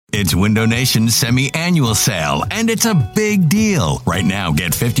It's Window Nation's semi-annual sale, and it's a big deal. Right now,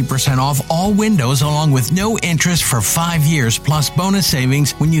 get 50% off all windows along with no interest for 5 years plus bonus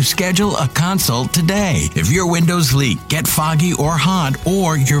savings when you schedule a consult today. If your windows leak, get foggy or hot,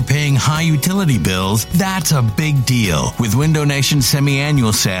 or you're paying high utility bills, that's a big deal. With Window Nation's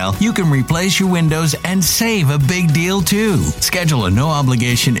semi-annual sale, you can replace your windows and save a big deal too. Schedule a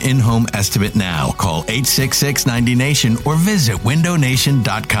no-obligation in-home estimate now. Call 866-90-NATION or visit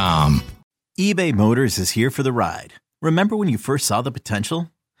windownation.com. eBay Motors is here for the ride. Remember when you first saw the potential?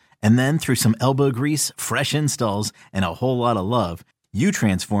 And then through some elbow grease, fresh installs, and a whole lot of love, you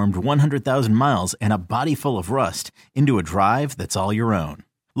transformed 100,000 miles and a body full of rust into a drive that's all your own.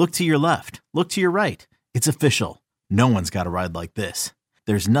 Look to your left. Look to your right. It's official. No one's got a ride like this.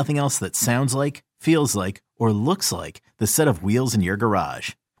 There's nothing else that sounds like, feels like, or looks like the set of wheels in your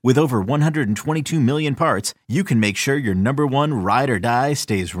garage. With over 122 million parts, you can make sure your number one ride or die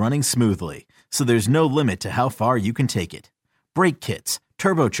stays running smoothly, so there's no limit to how far you can take it. Brake kits,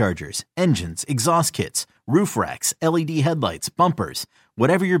 turbochargers, engines, exhaust kits, roof racks, LED headlights, bumpers,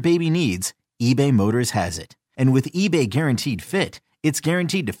 whatever your baby needs, eBay Motors has it. And with eBay Guaranteed Fit, it's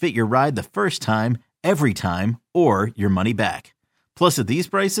guaranteed to fit your ride the first time, every time, or your money back. Plus at these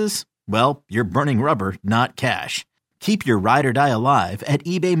prices, well, you're burning rubber, not cash. Keep your ride or die alive at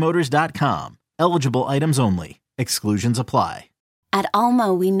ebaymotors.com. Eligible items only. Exclusions apply. At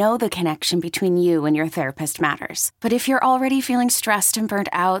Alma, we know the connection between you and your therapist matters. But if you're already feeling stressed and burnt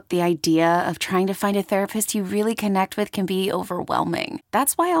out, the idea of trying to find a therapist you really connect with can be overwhelming.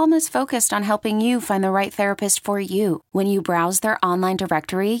 That's why Alma's focused on helping you find the right therapist for you. When you browse their online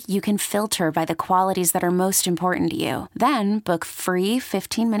directory, you can filter by the qualities that are most important to you. Then book free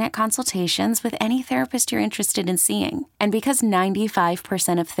 15-minute consultations with any therapist you're interested in seeing. And because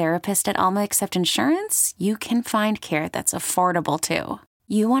 95% of therapists at Alma accept insurance, you can find care that's affordable too.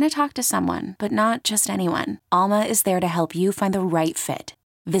 You want to talk to someone, but not just anyone. Alma is there to help you find the right fit.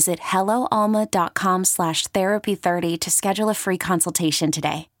 Visit helloalma.com/therapy30 to schedule a free consultation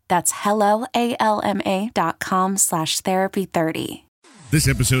today. That's helloalma.com/therapy30. This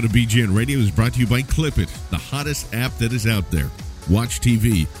episode of BGN Radio is brought to you by Clip It, the hottest app that is out there. Watch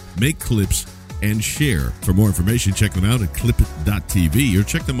TV, make clips, and share. For more information, check them out at clipit.tv or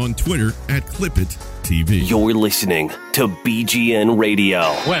check them on Twitter at clipit.tv. You're listening to BGN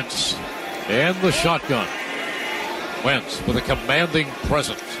Radio. Wentz and the shotgun. Wentz with a commanding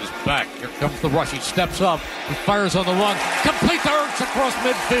presence is back. Here comes the rush. He steps up. He fires on the run. Complete to Ertz across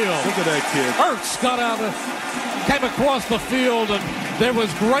midfield. Look at that kid. Ertz got out came across the field, and there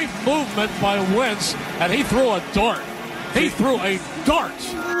was great movement by Wentz, and he threw a dart. He threw a dart.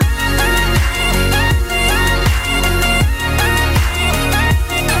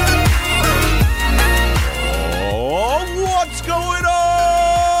 What's going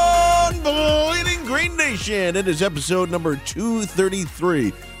on, Bleeding Green Nation? It is episode number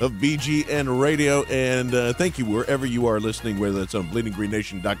 233 of BGN Radio, and thank you wherever you are listening, whether that's on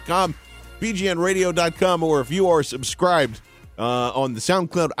bleedinggreennation.com, bgnradio.com, or if you are subscribed on the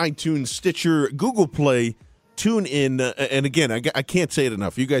SoundCloud, iTunes, Stitcher, Google Play, TuneIn, and again, I can't say it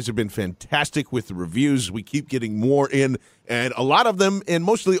enough. You guys have been fantastic with the reviews. We keep getting more in, and a lot of them, and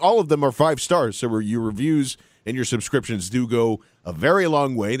mostly all of them, are 5 stars, so your reviews and your subscriptions do go a very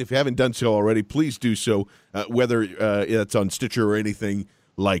long way. And if you haven't done so already, please do so, whether it's on Stitcher or anything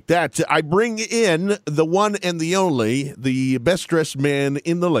like that. I bring in the one and the only, the best-dressed man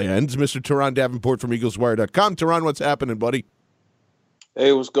in the land, Mr. Teron Davenport from EaglesWire.com. Teron, what's happening, buddy?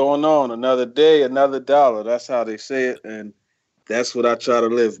 Hey, what's going on? Another day, another dollar. That's how they say it, and that's what I try to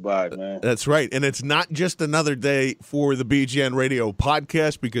live by, man. That's right. And it's not just another day for the BGN Radio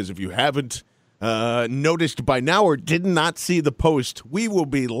podcast, because if you haven't noticed by now or did not see the post, we will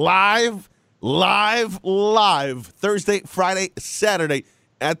be live Thursday, Friday, Saturday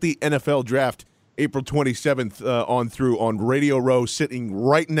at the NFL Draft, April 27th on Radio Row, sitting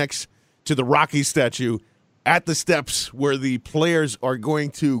right next to the Rocky statue at the steps where the players are going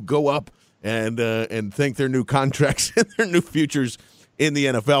to go up and thank their new contracts and their new futures in the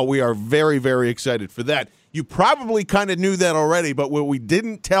NFL. We are very, very excited for that. You probably kind of knew that already, but what we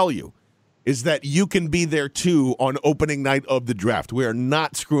didn't tell you is that you can be there, too, on opening night of the draft. We are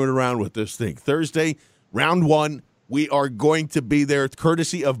not screwing around with this thing. Thursday, round 1, we are going to be there,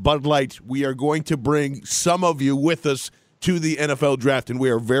 courtesy of Bud Light. We are going to bring some of you with us to the NFL draft, and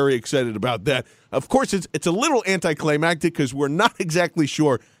we are very excited about that. Of course, it's a little anticlimactic because we're not exactly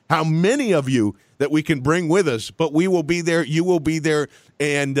sure how many of you that we can bring with us, but we will be there, you will be there,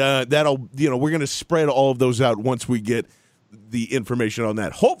 and that'll, we're going to spread all of those out once we get the information on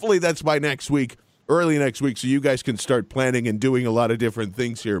that. Hopefully that's by next week. early next week so you guys can start planning and doing a lot of different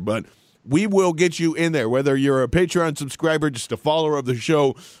things here. But we will get you in there, whether you're a Patreon subscriber, just a follower of the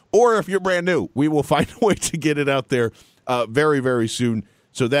show, or if you're brand new. We will find a way to get it out there very, very soon.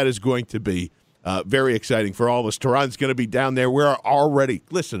 So that is going to be very exciting for all of us. Teron's going to be down there. We are already,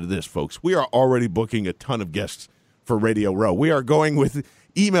 listen to this, folks, we are already booking a ton of guests for Radio Row. We are going with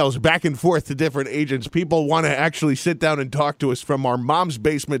emails back and forth to different agents. People want to actually sit down and talk to us from our mom's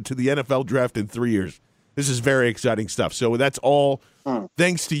basement to the NFL draft in 3 years. This is very exciting stuff. So that's all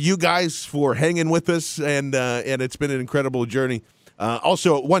thanks to you guys for hanging with us, and it's been an incredible journey.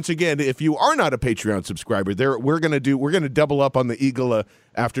 Also, once again, if you are not a Patreon subscriber, we're going to double up on the Eagle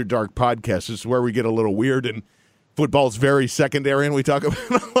After Dark podcast. This is where we get a little weird, and football's very secondary, and we talk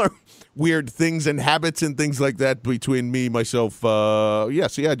about our weird things and habits and things like that between me, myself. I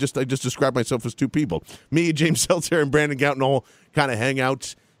just described myself as two people. Me, James Seltzer, and Brandon Gouton all kind of hang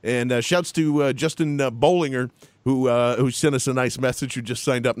out. And shouts to Justin Bollinger, who sent us a nice message, who just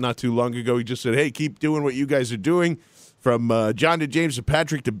signed up not too long ago. He just said, hey, keep doing what you guys are doing. From John to James to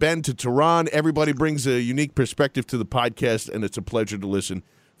Patrick to Ben to Teron, everybody brings a unique perspective to the podcast, and it's a pleasure to listen.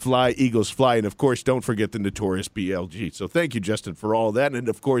 Fly, Eagles, fly. And, of course, don't forget the notorious BLG. So thank you, Justin, for all that. And,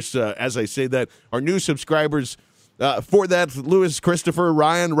 of course, as I say that, our new subscribers for that, Lewis, Christopher,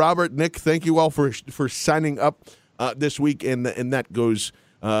 Ryan, Robert, Nick, thank you all for signing up this week, and that goes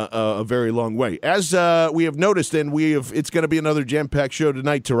a very long way. As we have noticed, and it's going to be another jam-packed show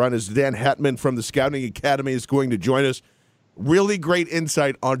tonight to run, as Dan Hatman from the Scouting Academy is going to join us. Really great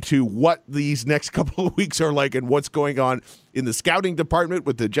insight onto what these next couple of weeks are like and what's going on in the scouting department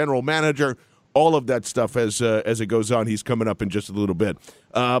with the general manager, all of that stuff as it goes on. He's coming up in just a little bit.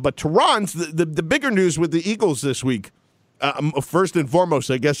 But Teron's, the bigger news with the Eagles this week, first and foremost,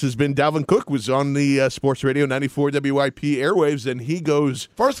 I guess, has been Dalvin Cook was on the Sports Radio 94 WIP airwaves, and he goes.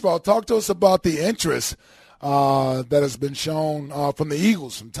 First of all, talk to us about the interest that has been shown from the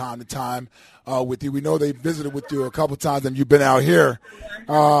Eagles from time to time with you. We know they visited with you a couple times, and you've been out here.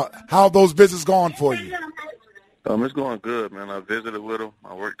 How have those visits gone for you? It's going good, man. I visited with them.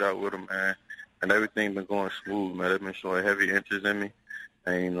 I worked out with them, man, and everything been going smooth, man. They've been showing heavy interest in me.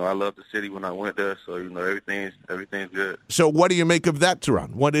 And, I love the city when I went there, so, everything's good. So what do you make of that,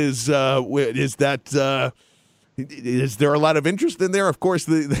 Teron? What is that is there a lot of interest in there? Of course,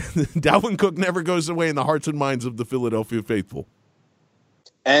 the Dalvin Cook never goes away in the hearts and minds of the Philadelphia faithful.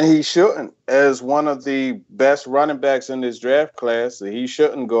 And he shouldn't. As one of the best running backs in this draft class, he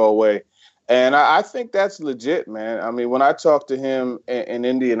shouldn't go away. And I think that's legit, man. I mean, when I talked to him in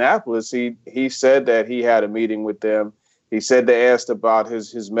Indianapolis, he said that he had a meeting with them. He said they asked about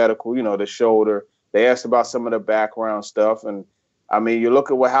his medical, the shoulder. They asked about some of the background stuff. And, I mean, you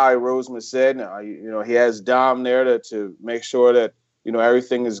look at what Howie Roseman said. He has Dom there to make sure that,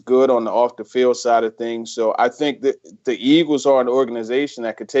 everything is good on the off-the-field side of things. So I think that the Eagles are an organization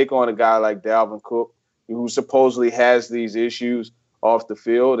that could take on a guy like Dalvin Cook, who supposedly has these issues off the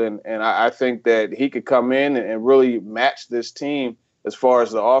field. And I think that he could come in and really match this team as far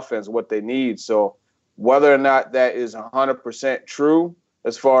as the offense, what they need. So, whether or not that is 100% true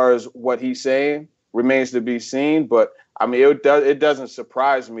as far as what he's saying remains to be seen. But, I mean, it doesn't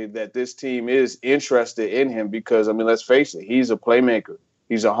surprise me that this team is interested in him because, I mean, let's face it, he's a playmaker.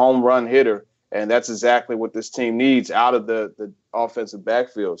 He's a home run hitter, and that's exactly what this team needs out of the offensive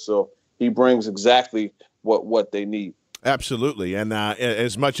backfield. So he brings exactly what they need. Absolutely. And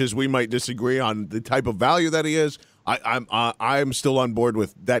as much as we might disagree on the type of value that he is, I'm still on board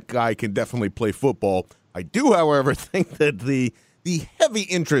with that guy can definitely play football. I do, however, think that the heavy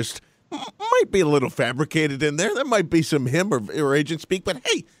interest might be a little fabricated in there. There might be some him or agent speak, but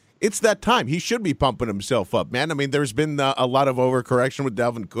hey, it's that time. He should be pumping himself up, man. I mean, there's been a lot of overcorrection with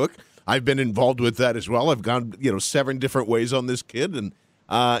Dalvin Cook. I've been involved with that as well. I've gone 7 different ways on this kid, and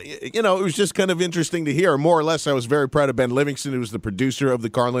it was just kind of interesting to hear. More or less, I was very proud of Ben Livingston, who was the producer of the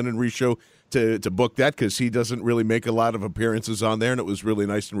Carlin and Reese show, to book that because he doesn't really make a lot of appearances on there, and it was really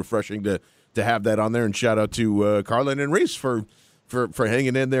nice and refreshing to have that on there. And shout out to Carlin and Reese for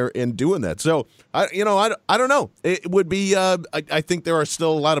hanging in there and doing that. So I don't know. It would be. I think there are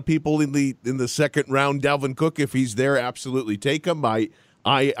still a lot of people in the second round. Dalvin Cook, if he's there, absolutely take him. I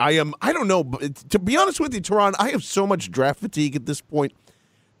don't know. To be honest with you, Teron, I have so much draft fatigue at this point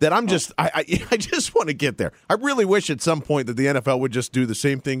that I'm just I just want to get there. I really wish at some point that the NFL would just do the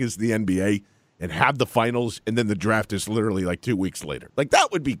same thing as the NBA and have the finals, and then the draft is literally like 2 weeks later. Like,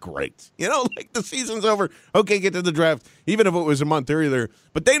 that would be great. Like the season's over. Okay, get to the draft, even if it was a month earlier.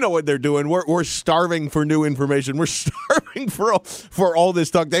 But they know what they're doing. We're starving for new information. We're starving for all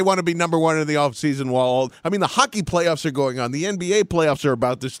this talk. They want to be number one in the offseason the hockey playoffs are going on. The NBA playoffs are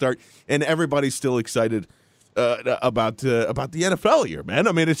about to start, and everybody's still excited about the NFL year, man.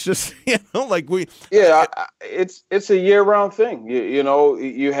 I mean, it's just it's a year-round thing.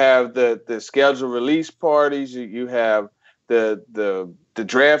 You have the scheduled release parties. You have the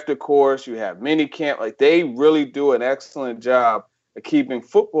draft, of course. You have mini camp. Like, they really do an excellent job of keeping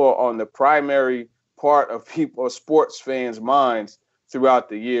football on the primary part of sports fans' minds throughout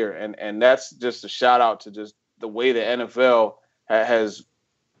the year, and that's just a shout out to just the way the NFL has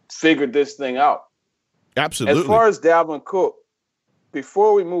figured this thing out. Absolutely. As far as Dalvin Cook,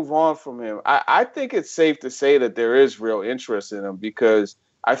 before we move on from him, I think it's safe to say that there is real interest in him, because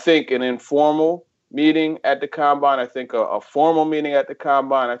I think an informal meeting at the combine, I think a formal meeting at the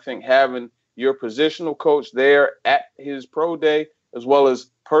combine, I think having your positional coach there at his pro day, as well as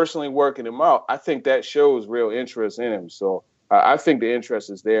personally working him out, I think that shows real interest in him. So I think the interest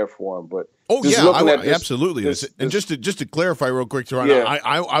is there for him. But absolutely. And just to clarify real quick, Toronto,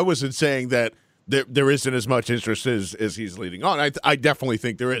 I wasn't saying that there isn't as much interest as he's leading on. I definitely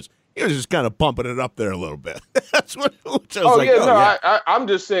think there is. He was just kind of pumping it up there a little bit. That's what I was I'm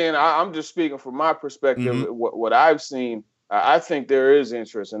just saying, I'm just speaking from my perspective. Mm-hmm. What I've seen, I think there is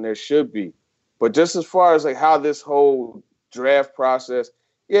interest, and there should be. But just as far as like how this whole draft process,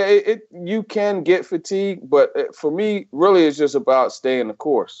 you can get fatigued. But for me, really, it's just about staying the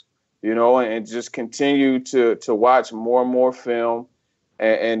course, and just continue to watch more and more film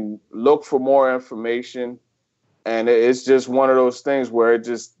and look for more information. And it's just one of those things where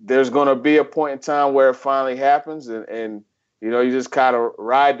there's going to be a point in time where it finally happens, and you just kind of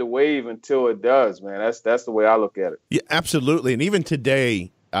ride the wave until it does, man. That's the way I look at it. Yeah, absolutely. And even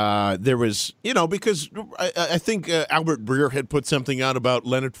today, there was, because I think Albert Breer had put something out about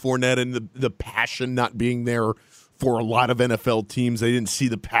Leonard Fournette and the passion not being there for a lot of NFL teams. They didn't see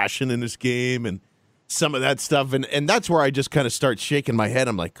the passion in his game and some of that stuff, and that's where I just kind of start shaking my head.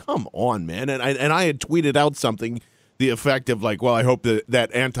 I'm like, come on, man. And I had tweeted out something, the effect of like, well, I hope that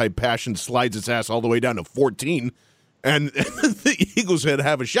anti-passion slides its ass all the way down to 14, and the Eagles had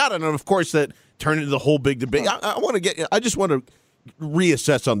have a shot. And of course, that turned into the whole big debate. I just want to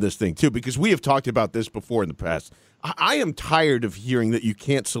reassess on this thing too, because we have talked about this before in the past. I am tired of hearing that you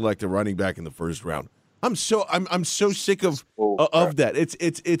can't select a running back in the first round. I'm so sick of that.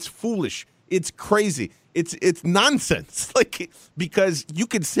 It's foolish. It's crazy. It's nonsense. Like, because you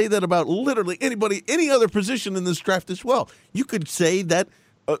could say that about literally anybody, any other position in this draft as well. You could say that,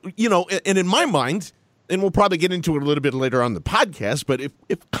 and in my mind, and we'll probably get into it a little bit later on the podcast, but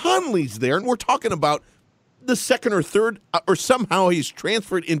if Conley's there, and we're talking about the second or third, or somehow he's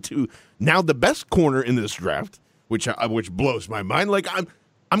transferred into now the best corner in this draft, which blows my mind. Like,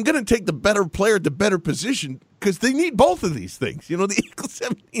 I'm going to take the better player at the better position, because they need both of these things. The Eagles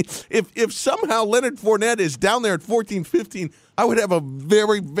have, if somehow Leonard Fournette is down there at 14, 15, I would have a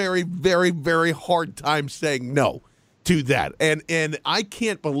very, very, very, very hard time saying no to that. And I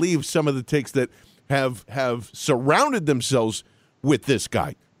can't believe some of the takes that have surrounded themselves with this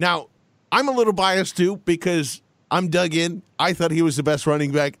guy. Now, I'm a little biased too, because I'm dug in. I thought he was the best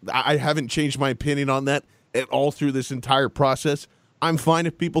running back. I haven't changed my opinion on that at all through this entire process. I'm fine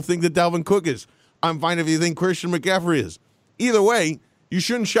if people think that Dalvin Cook is. I'm fine if you think Christian McCaffrey is. Either way, you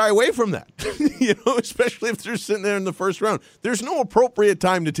shouldn't shy away from that, especially if they're sitting there in the first round. There's no appropriate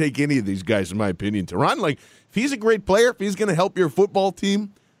time to take any of these guys, in my opinion, Teron. Like, if he's a great player, if he's going to help your football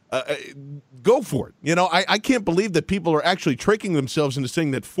team, go for it. I can't believe that people are actually tricking themselves into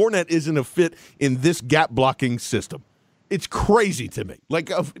saying that Fournette isn't a fit in this gap-blocking system. It's crazy to me. Like,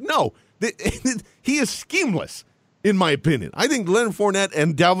 no, he is schemeless. In my opinion, I think Leonard Fournette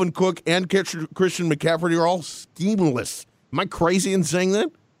and Dalvin Cook and Christian McCaffrey are all schemeless. Am I crazy in saying that?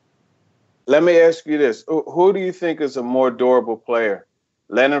 Let me ask you this. Who do you think is a more durable player,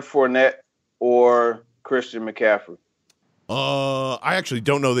 Leonard Fournette or Christian McCaffrey? I actually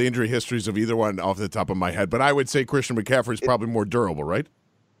don't know the injury histories of either one off the top of my head, but I would say Christian McCaffrey is probably more durable, right?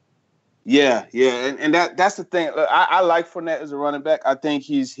 Yeah. And that's the thing. I like Fournette as a running back. I think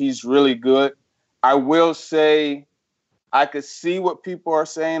he's really good. I will say I could see what people are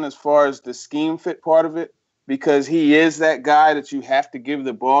saying as far as the scheme fit part of it, because he is that guy that you have to give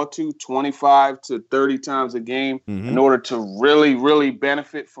the ball to 25 to 30 times a game in order to really, really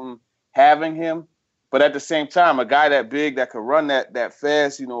benefit from having him. But at the same time, a guy that big that could run that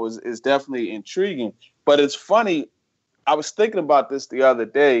fast, is definitely intriguing. But it's funny. I was thinking about this the other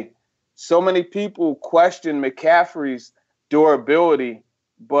day. so many people question McCaffrey's durability,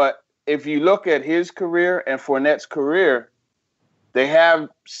 but if you look at his career and Fournette's career, they have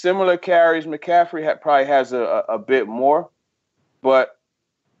similar carries. McCaffrey probably has a bit more, but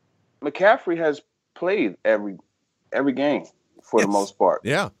McCaffrey has played every game for the most part.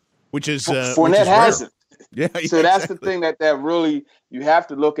 Yeah, which is Fournette hasn't. Yeah, so that's the thing that really you have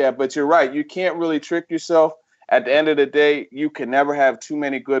to look at. But you're right, you can't really trick yourself. At the end of the day, you can never have too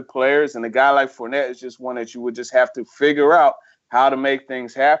many good players, and a guy like Fournette is just one that you would just have to figure out how to make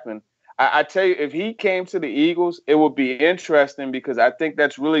things happen. I tell you, if he came to the Eagles, it would be interesting because I think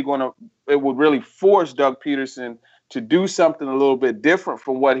that's really it would really force Doug Peterson to do something a little bit different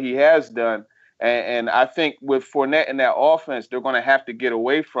from what he has done. And I think with Fournette in that offense, they're going to have to get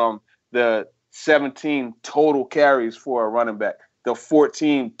away from the 17 total carries for a running back, the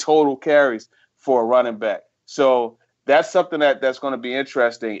 14 total carries for a running back. So that's something that's going to be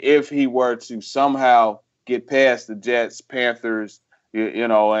interesting if he were to somehow get past the Jets, Panthers,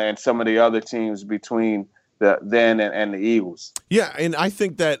 and some of the other teams between then and the Eagles. Yeah, and I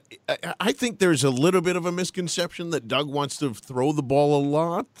think there's a little bit of a misconception that Doug wants to throw the ball a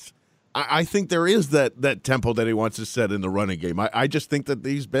lot. I think there is that tempo that he wants to set in the running game. I just think that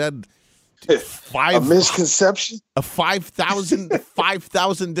he's been a misconception?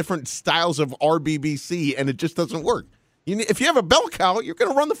 5,000 different styles of RBBC, and it just doesn't work. If you have a bell cow, you're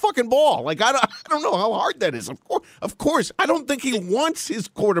going to run the fucking ball. Like I don't know how hard that is. Of course, I don't think he wants his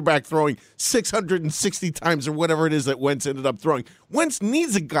quarterback throwing 660 times or whatever it is that Wentz ended up throwing. Wentz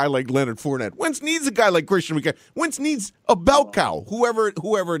needs a guy like Leonard Fournette. Wentz needs a guy like Christian McCaffrey. Wentz needs a bell cow,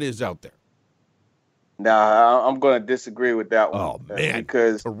 whoever it is out there. Nah, I'm going to disagree with that one. Oh man,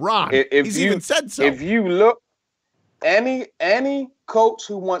 because Ron, he's even said so. If you look, any coach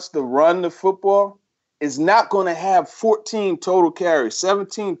who wants to run the football is not going to have 14 total carries,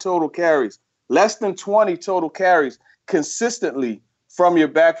 17 total carries, less than 20 total carries consistently from your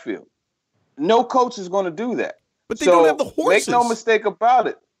backfield. No coach is going to do that. But they don't have the horses. Make no mistake about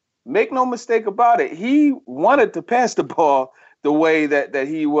it. He wanted to pass the ball the way that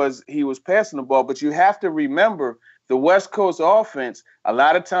he was passing the ball. But you have to remember the West Coast offense, a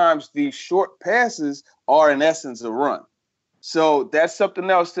lot of times these short passes are in essence a run. So that's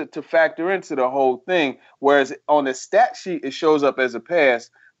something else to factor into the whole thing. Whereas on the stat sheet, it shows up as a pass,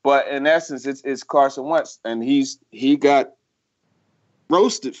 but in essence, it's Carson Wentz, and he got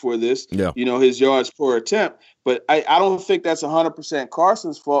roasted for this. Yeah. His yards per attempt. But I don't think that's 100%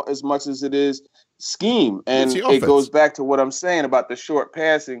 Carson's fault as much as it is scheme, and it goes back to what I'm saying about the short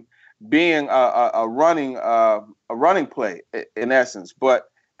passing being a running play in essence. But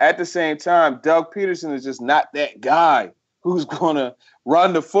at the same time, Doug Peterson is just not that guy who's going to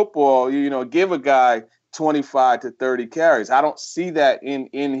run the football, give a guy 25 to 30 carries. I don't see that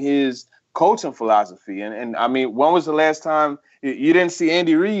in his coaching philosophy. And I mean, when was the last time you didn't see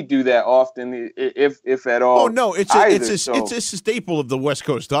Andy Reid do that often, if at all? Oh, no, it's a staple of the West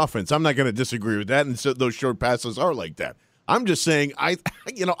Coast offense. I'm not going to disagree with that. And so those short passes are like that. I'm just saying, I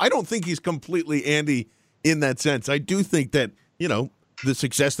don't think he's completely Andy in that sense. I do think that, the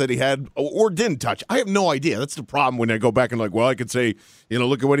success that he had or didn't touch. I have no idea. That's the problem when I go back and I could say,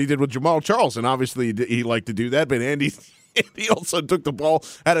 look at what he did with Jamal Charles. And obviously he liked to do that, but Andy also took the ball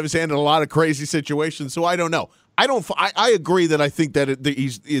out of his hand in a lot of crazy situations. So I don't know. I agree that I think that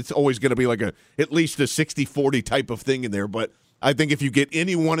it's always going to be like at least a 60-40 type of thing in there. But I think if you get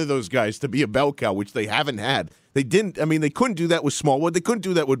any one of those guys to be a bell cow, which they haven't had, they didn't. I mean, they couldn't do that with Smallwood. They couldn't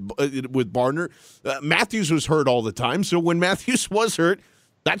do that with Barner. Matthews was hurt all the time. So when Matthews was hurt,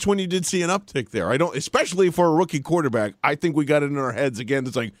 that's when you did see an uptick there. Especially for a rookie quarterback. I think we got it in our heads again.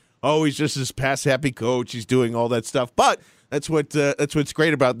 It's like, oh, he's just this pass happy coach. He's doing all that stuff. But that's what's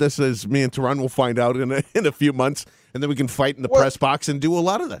great about this, is me and Teron will find out in a few months, and then we can fight in the press box and do a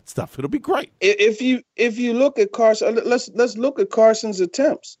lot of that stuff. It'll be great. If you look at Carson, let's look at Carson's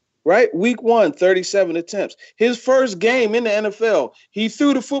attempts. Right? Week 1, 37 attempts. His first game in the NFL, he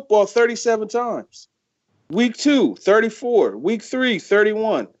threw the football 37 times. Week 2, 34. Week 3,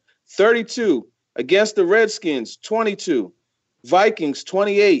 31. 32. Against the Redskins, 22. Vikings,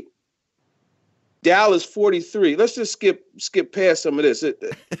 28. Dallas, 43. Let's just skip past some of this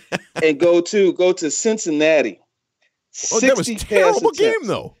and go to Cincinnati. Oh, that was a terrible game,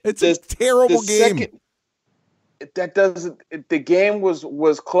 though. It's a terrible game. The game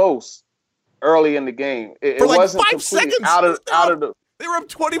was close early in the game. It For like wasn't 5 seconds. Out of the. They were up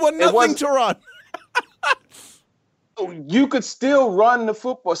 21-0 to run. You could still run the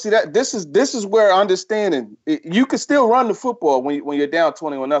football. See that this is where understanding you could still run the football when you're down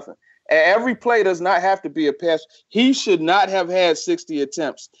 21-0. Every play does not have to be a pass. He should not have had 60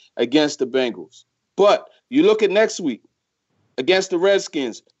 attempts against the Bengals. But you look at next week against the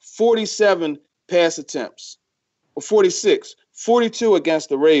Redskins, 47 pass attempts, or 46, 42 against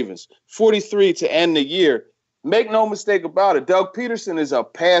the Ravens, 43 to end the year. Make no mistake about it. Doug Peterson is a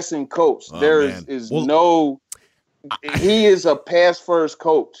passing coach. He is a pass-first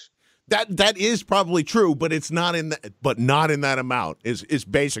coach. That is probably true, but it's not in that amount. Is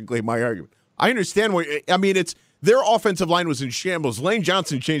basically my argument. I understand it's their offensive line was in shambles. Lane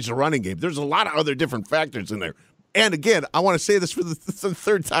Johnson changed the running game. There's a lot of other different factors in there. And again, I want to say this for the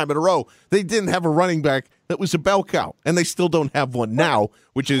third time in a row. They didn't have a running back that was a bell cow, and they still don't have one now,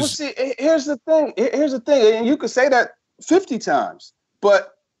 which is... Well, see, here's the thing. And you could say that 50 times.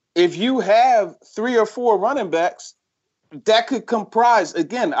 But if you have 3 or 4 running backs, that could comprise,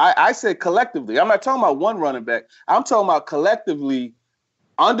 again, I said collectively. I'm not talking about one running back. I'm talking about collectively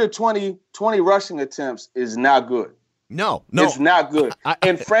under 20 rushing attempts is not good. No. It's not good.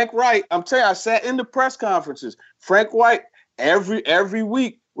 And Frank Wright, I'm telling you, I sat in the press conferences. Frank Wright every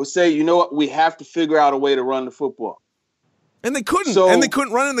week would say, you know what, we have to figure out a way to run the football. And they couldn't. And they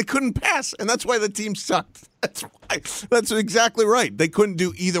couldn't run and they couldn't pass. And that's why the team sucked. That's exactly right. They couldn't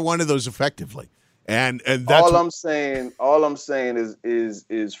do either one of those effectively. And that's all I'm saying is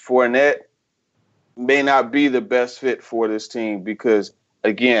Fournette may not be the best fit for this team because,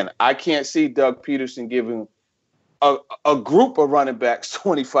 again, I can't see Doug Peterson giving a group of running backs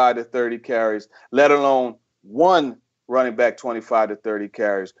 25 to 30 carries, let alone one running back 25 to 30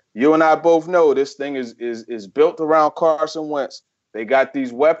 carries. You and I both know this thing is built around Carson Wentz. They got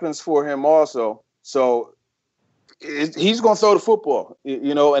these weapons for him also. So he's going to throw the football,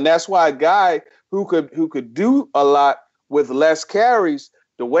 and that's why a guy who could do a lot with less carries,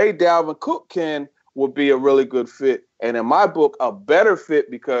 the way Dalvin Cook can, would be a really good fit. And in my book, a better fit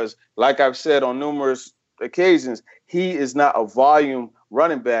because, like I've said on numerous occasions, he is not a volume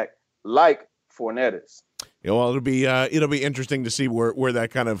running back like Fournette is. Well, it'll be interesting to see where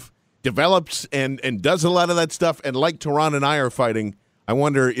that kind of develops and does a lot of that stuff. And like Teron and I are fighting, I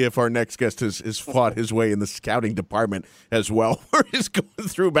wonder if our next guest has fought his way in the scouting department as well, or is going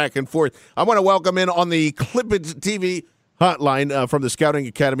through back and forth. I want to welcome in on the Clip It TV hotline from the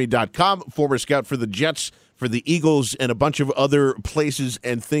scoutingacademy.com, former scout for the Jets, for the Eagles, and a bunch of other places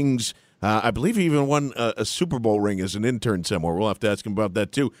and things. I believe he even won a Super Bowl ring as an intern somewhere. We'll have to ask him about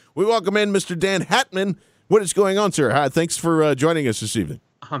that, too. We welcome in Mr. Dan Hatman. What is going on, sir? Hi, thanks for joining us this evening.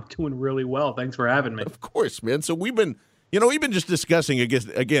 I'm doing really well. Thanks for having me. Of course, man. So we've been just discussing,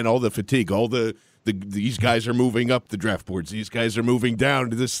 again, all the fatigue, all these guys are moving up the draft boards. These guys are moving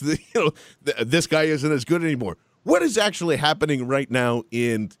down. This guy isn't as good anymore. What is actually happening right now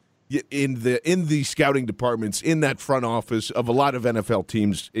in the scouting departments, in that front office of a lot of NFL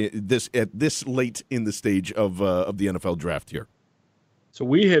teams at this late in the stage of the NFL draft here? So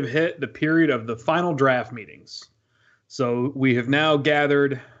we have hit the period of the final draft meetings. So we have now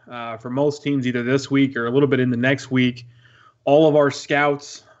gathered for most teams either this week or a little bit in the next week, all of our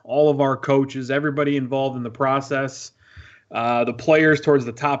scouts, all of our coaches, everybody involved in the process. The players towards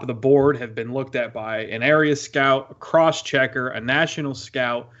the top of the board have been looked at by an area scout, a cross-checker, a national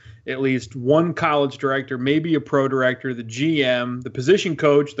scout, at least one college director, maybe a pro director, the GM, the position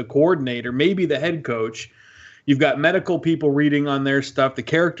coach, the coordinator, maybe the head coach. You've got medical people reading on their stuff. The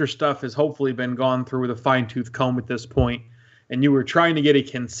character stuff has hopefully been gone through with a fine-tooth comb at this point. And you were trying to get a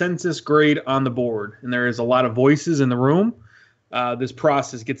consensus grade on the board. And there is a lot of voices in the room. This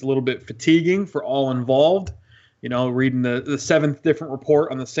process gets a little bit fatiguing for all involved. Reading the 7th different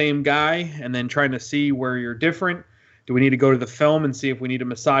report on the same guy and then trying to see where you're different. Do we need to go to the film and see if we need to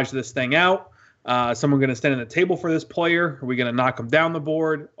massage this thing out? Someone going to stand at the table for this player? Are we going to knock him down the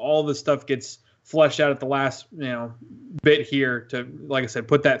board? All this stuff gets fleshed out at the last bit here to, like I said,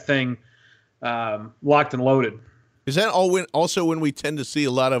 put that thing locked and loaded. Is that also when we tend to see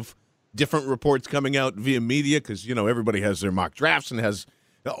a lot of different reports coming out via media? Because, everybody has their mock drafts and has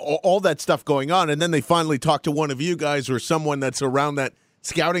all that stuff going on. And then they finally talk to one of you guys or someone that's around that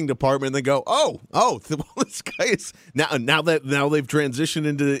scouting department and they go, this guy is now they've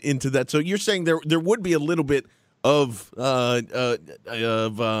transitioned into that. So you're saying there would be a little bit of what's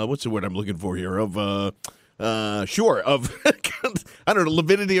the word I'm looking for here? Of I don't know,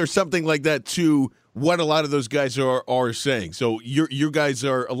 lividity or something like that to what a lot of those guys are saying. So your guys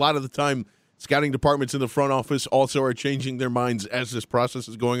are a lot of the time, scouting departments in the front office also are changing their minds as this process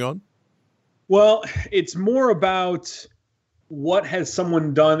is going on? Well, it's more about what has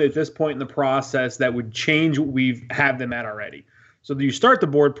someone done at this point in the process that would change what we've had them at already. So you start the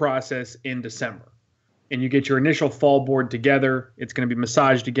board process in December. and you get your initial fall board together. It's going to be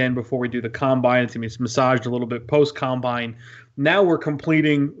massaged again before we do the combine. It's going to be massaged a little bit post-combine. Now we're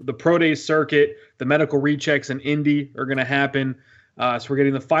completing the pro day circuit. The medical rechecks in Indy are going to happen. So we're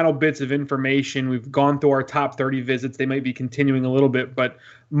getting the final bits of information. We've gone through our top 30 visits. They might be continuing a little bit, but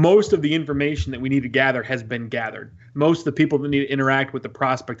most of the information that we need to gather has been gathered. Most of the people that need to interact with the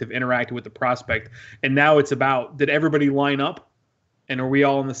prospect have interacted with the prospect. And now it's about, did everybody line up? And are we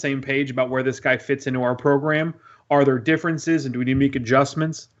all on the same page about where this guy fits into our program? Are there differences, and do we need to make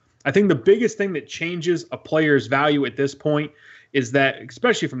adjustments? I think the biggest thing that changes a player's value at this point is that,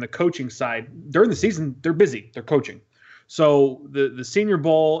 especially from the coaching side, during the season, they're busy. They're coaching. So the Senior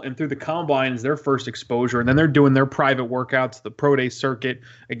Bowl and through the Combine is their first exposure, and then they're doing their private workouts, the Pro Day circuit,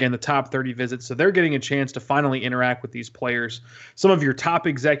 again, the top 30 visits. So they're getting a chance to finally interact with these players. Some of your top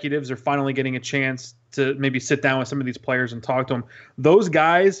executives are finally getting a chance to maybe sit down with some of these players and talk to them. Those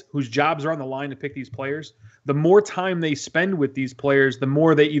guys whose jobs are on the line to pick these players, the more time they spend with these players, the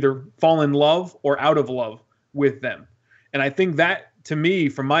more they either fall in love or out of love with them. And I think that, to me,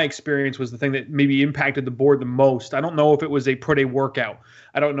 from my experience, was the thing that maybe impacted the board the most. I don't know if it was a pro day workout.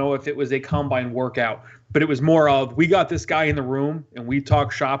 I don't know if it was a combine workout, but it was more of, we got this guy in the room and we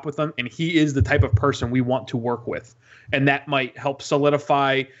talk shop with him, and he is the type of person we want to work with. And that might help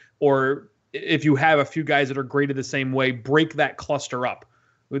solidify, or if you have a few guys that are graded the same way, break that cluster up.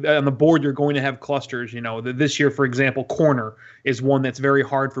 On the board, you're going to have clusters. This year, for example, corner is one that's very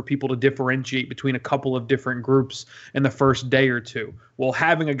hard for people to differentiate between a couple of different groups in the first day or two. Well,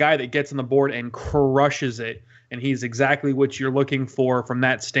 having a guy that gets on the board and crushes it, and he's exactly what you're looking for from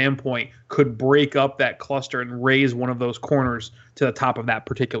that standpoint, could break up that cluster and raise one of those corners to the top of that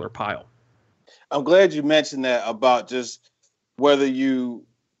particular pile. I'm glad you mentioned that about just whether you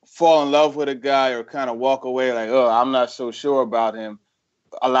fall in love with a guy or kind of walk away like, oh, I'm not so sure about him.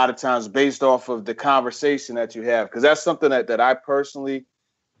 A lot of times based off of the conversation that you have, because that's something that I personally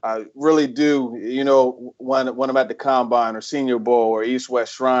really do, when I'm at the Combine or Senior Bowl or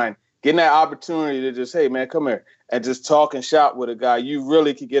East-West Shrine, getting that opportunity to just, hey, man, come here, and just talk and shop with a guy. You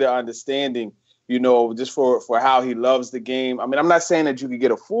really could get an understanding, just for how he loves the game. I mean, I'm not saying that you could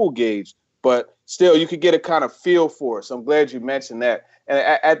get a full gauge, but still you could get a kind of feel for it. So I'm glad you mentioned that. And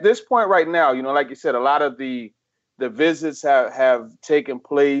at this point right now, like you said, a lot of the visits have taken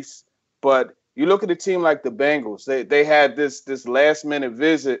place, but you look at a team like the Bengals, they had this last minute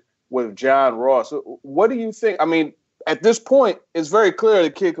visit with John Ross. What do you think? I mean, at this point, it's very clear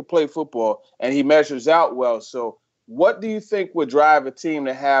the kid could play football and he measures out well. So what do you think would drive a team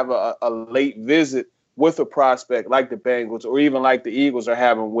to have a late visit with a prospect like the Bengals, or even like the Eagles are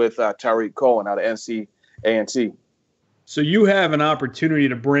having with Tariq Cohen out of NC-A&T? So you have an opportunity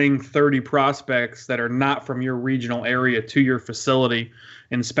to bring 30 prospects that are not from your regional area to your facility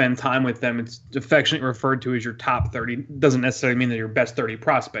and spend time with them. It's affectionately referred to as your top 30. It doesn't necessarily mean they're your best 30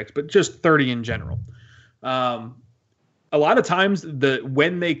 prospects, but just 30 in general. A lot of times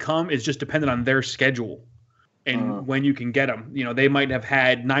when they come is just dependent on their schedule and when you can get them. They might have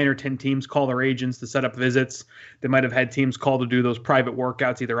had 9 or 10 teams call their agents to set up visits. They might have had teams call to do those private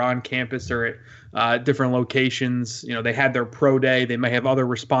workouts either on campus or at different locations. They had their pro day. They may have other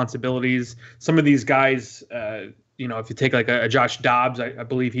responsibilities. Some of these guys, if you take like a Josh Dobbs, I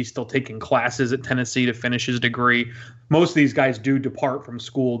believe he's still taking classes at Tennessee to finish his degree. Most of these guys do depart from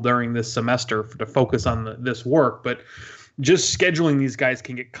school during this semester to focus on this work, but just scheduling these guys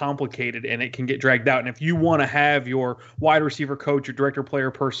can get complicated and it can get dragged out. And if you want to have your wide receiver coach, your director of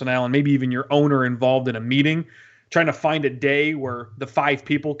player personnel, and maybe even your owner involved in a meeting, trying to find a day where the 5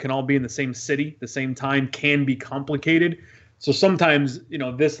 people can all be in the same city at the same time can be complicated. So sometimes,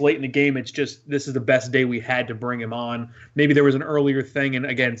 this late in the game, it's just, this is the best day we had to bring him on. Maybe there was an earlier thing, and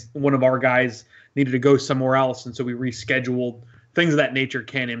again, one of our guys needed to go somewhere else, and so we rescheduled. Things of that nature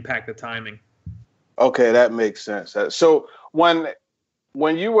can impact the timing. Okay, that makes sense. So when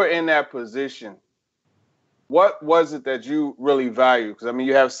you were in that position, what was it that you really value? Because, I mean,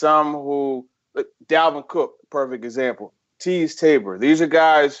 you have some who, Dalvin Cook, perfect example, Teez Tabor. These are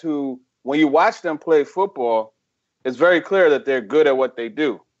guys who, when you watch them play football, it's very clear that they're good at what they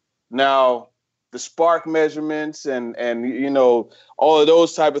do. Now, the spark measurements and all of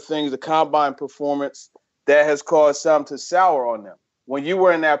those type of things, the combine performance, that has caused some to sour on them. When you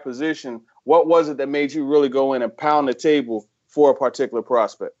were in that position, what was it that made you really go in and pound the table for a particular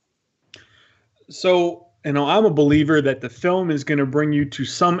prospect? So, I'm a believer that the film is going to bring you to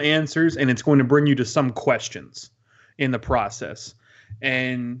some answers and it's going to bring you to some questions in the process.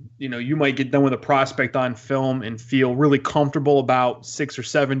 And, you might get done with a prospect on film and feel really comfortable about 6 or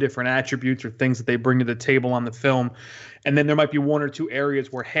 7 different attributes or things that they bring to the table on the film. And then there might be 1 or 2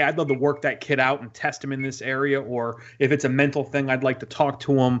 areas where, hey, I'd love to work that kid out and test him in this area. Or if it's a mental thing, I'd like to talk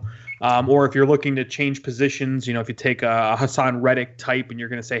to him. Or if you're looking to change positions, if you take a Hassan Reddick type and you're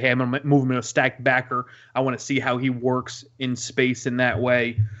going to say, hey, I'm going to move him to a stacked backer. I want to see how he works in space in that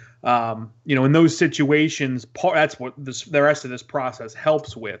way. In those situations, that's what the rest of this process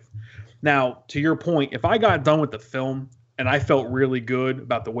helps with. Now, to your point, if I got done with the film and I felt really good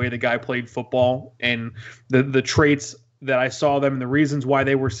about the way the guy played football and the traits that I saw them and the reasons why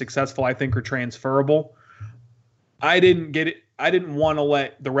they were successful, I think are transferable. I didn't get it. I didn't want to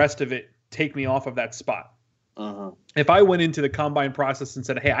let the rest of it take me off of that spot. If I went into the combine process and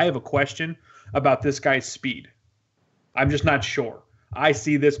said, hey, I have a question about this guy's speed, I'm just not sure. I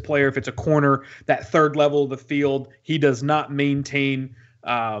see this player, if it's a corner, that third level of the field, he does not maintain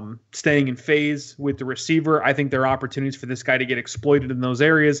staying in phase with the receiver. I think there are opportunities for this guy to get exploited in those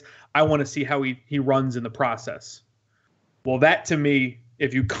areas. I want to see how he runs in the process. Well, that to me,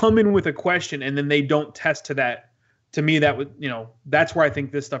 if you come in with a question and then they don't test to that, to me, that would, that's where I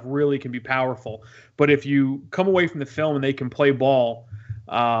think this stuff really can be powerful. But if you come away from the film and they can play ball,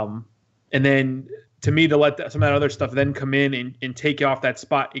 and then to me, to let some of that other stuff then come in and take you off that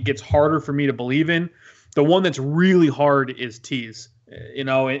spot, it gets harder for me to believe in. The one that's really hard is Tease,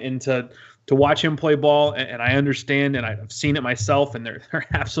 and to watch him play ball, and I understand, and I've seen it myself, and there are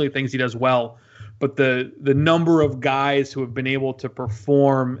absolutely things he does well. But the number of guys who have been able to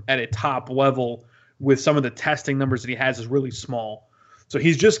perform at a top level with some of the testing numbers that he has is really small. So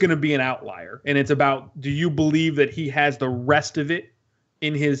he's just going to be an outlier. And it's about, do you believe that he has the rest of it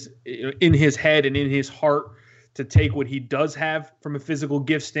in his head and in his heart to take what he does have from a physical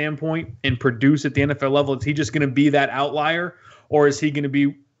gift standpoint and produce at the NFL level? Is he just going to be that outlier, or is he going to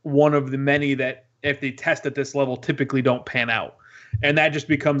be one of the many that, if they test at this level, typically don't pan out? And that just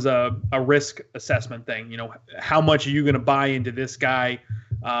becomes a risk assessment thing. How much are you going to buy into this guy?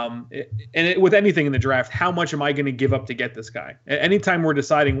 With anything in the draft, how much am I going to give up to get this guy? Anytime we're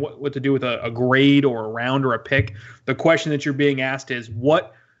deciding what to do with a grade or a round or a pick, the question that you're being asked is,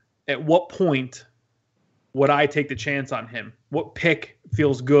 at what point would I take the chance on him? What pick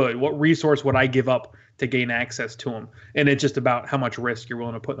feels good? What resource would I give up to gain access to him? And it's just about how much risk you're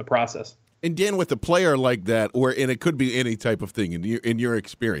willing to put in the process. And Dan, with a player like that, and it could be any type of thing in your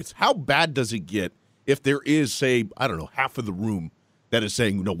experience, how bad does it get if there is, say, I don't know, half of the room that is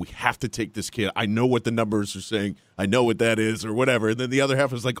saying, no, we have to take this kid. I know what the numbers are saying. I know what that is, or whatever. And then the other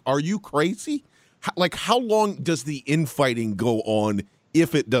half is like, are you crazy? How long does the infighting go on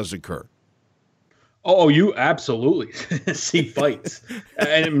if it does occur? Oh, you absolutely see fights.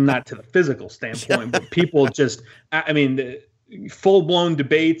 And not to the physical standpoint, but people just, full-blown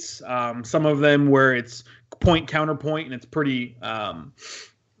debates, some of them where it's point counterpoint and it's pretty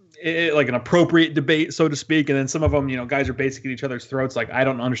like an appropriate debate, so to speak. And then some of them, guys are basically at each other's throats. Like, I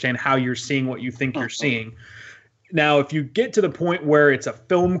don't understand how you're seeing what you think you're seeing. Now, if you get to the point where it's a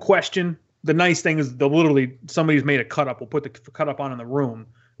film question, the nice thing is somebody's made a cut up. We'll put the cut up on in the room.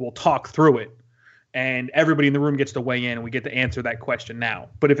 We'll talk through it. And everybody in the room gets to weigh in and we get to answer that question now.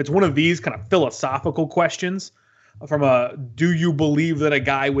 But if it's one of these kind of philosophical questions, do you believe that a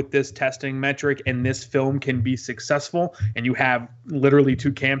guy with this testing metric and this film can be successful, and you have literally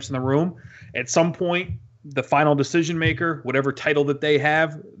 2 camps in the room, at some point, the final decision maker, whatever title that they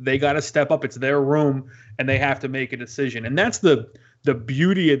have, they got to step up. It's their room and they have to make a decision. And that's the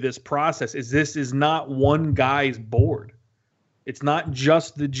beauty of this process, is this is not one guy's board. It's not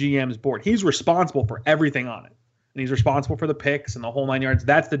just the GM's board. He's responsible for everything on it. And he's responsible for the picks and the whole 9 yards.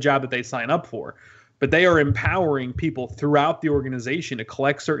 That's the job that they sign up for. But they are empowering people throughout the organization to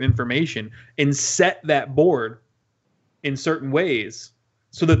collect certain information and set that board in certain ways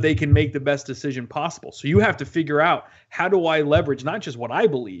so that they can make the best decision possible. So you have to figure out, how do I leverage not just what I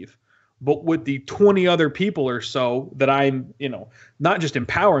believe, but with the 20 other people or so that I'm, not just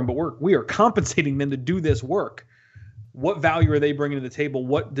empowering, but we are compensating them to do this work. What value are they bringing to the table?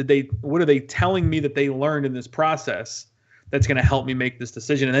 What are they telling me that they learned in this process that's going to help me make this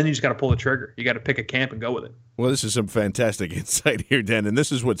decision? And then you just got to pull the trigger. You got to pick a camp and go with it. Well, this is some fantastic insight here, Dan. And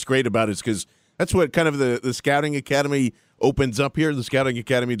this is what's great about it, is because that's what kind of the Scouting Academy opens up here,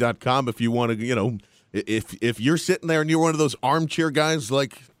 thescoutingacademy.com. If you want to, if you're sitting there and you're one of those armchair guys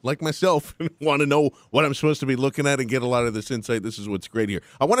like myself and want to know what I'm supposed to be looking at and get a lot of this insight, this is what's great here.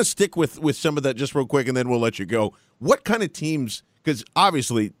 I want to stick with some of that just real quick, and then we'll let you go. What kind of teams, because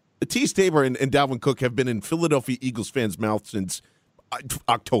obviously Tease Tabor and Dalvin Cook have been in Philadelphia Eagles fans' mouths since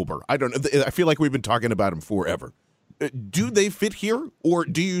October. I don't know. I feel like we've been talking about him forever. do they fit here, or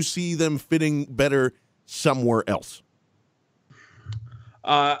do you see them fitting better somewhere else?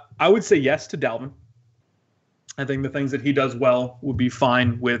 I would say yes to Dalvin. I think the things that he does well would be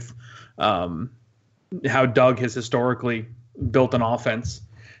fine with how Doug has historically built an offense.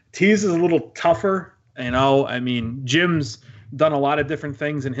 Tease is a little tougher. I mean, Jim's done a lot of different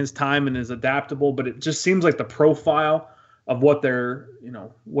things in his time and is adaptable, but it just seems like the profile of what they're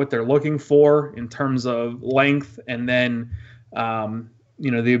looking for in terms of length, and then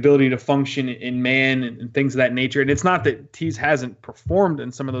the ability to function in man and things of that nature. And it's not that Tease hasn't performed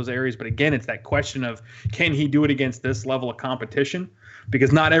in some of those areas, but again, it's that question of, can he do it against this level of competition?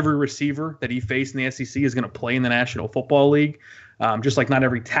 Because not every receiver that he faced in the SEC is going to play in the National Football League. Just like not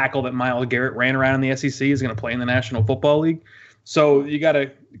every tackle that Myles Garrett ran around in the SEC is going to play in the National Football League. So you got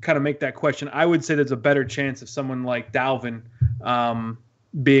to kind of make that question. I would say there's a better chance of someone like Dalvin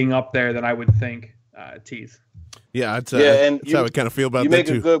being up there than I would think Tease. Yeah, that's how I kind of feel about that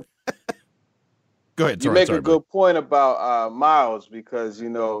too. Go ahead. You make a good point about Myles, because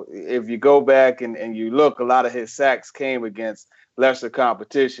if you go back and you look, a lot of his sacks came against lesser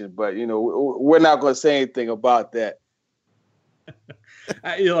competition. But we're not going to say anything about that.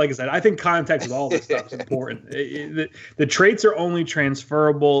 Like I said, I think context with all this stuff is important. The traits are only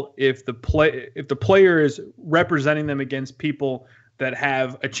transferable if the player is representing them against people that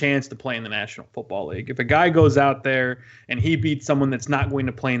have a chance to play in the National Football League. If a guy goes out there and he beats someone that's not going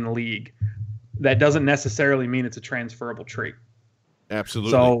to play in the league, that doesn't necessarily mean it's a transferable trait.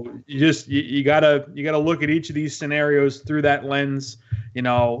 Absolutely. So you gotta look at each of these scenarios through that lens.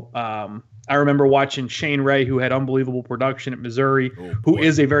 I remember watching Shane Ray, who had unbelievable production at Missouri, who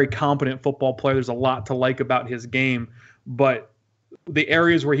is a very competent football player. There's a lot to like about his game, but the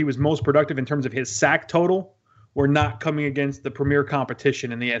areas where he was most productive in terms of his sack total were not coming against the premier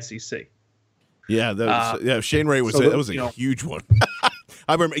competition in the SEC. Yeah, Shane Ray was that was a huge one.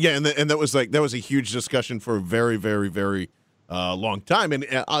 I remember, and that was a huge discussion for a very, very, very long time, and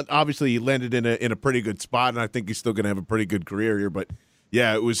obviously he landed in a pretty good spot, and I think he's still going to have a pretty good career here. But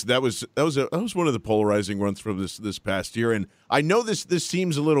yeah, that was one of the polarizing runs from this past year, and I know this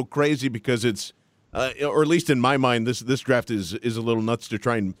seems a little crazy because it's or at least in my mind, this draft is a little nuts to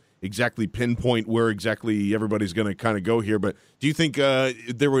try and exactly pinpoint where exactly everybody's going to kind of go here. But do you think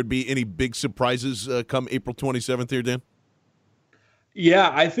there would be any big surprises come April 27th here, Dan?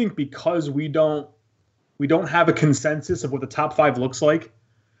 Yeah, I think because we don't have a consensus of what the top 5 looks like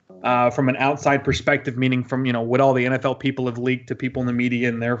from an outside perspective, meaning from what all the NFL people have leaked to people in the media,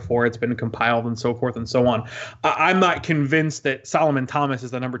 and therefore it's been compiled and so forth and so on. I'm not convinced that Solomon Thomas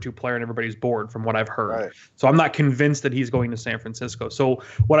is the number 2 player on everybody's board from what I've heard. Right. So I'm not convinced that he's going to San Francisco. So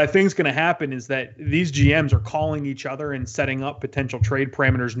what I think is going to happen is that these GMs are calling each other and setting up potential trade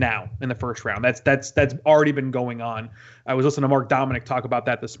parameters now in the first round. That's already been going on. I was listening to Mark Dominic talk about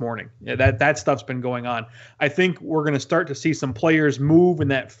that this morning. Yeah, that stuff's been going on. I think we're going to start to see some players move in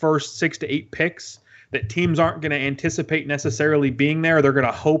that first 6 to 8 picks that teams aren't going to anticipate necessarily being there. They're going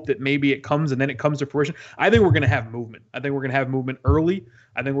to hope that maybe it comes and then it comes to fruition. I think we're going to have movement. I think we're going to have movement early.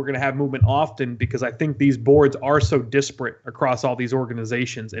 I think we're going to have movement often, because I think these boards are so disparate across all these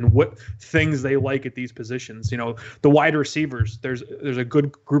organizations and what things they like at these positions. The wide receivers, there's a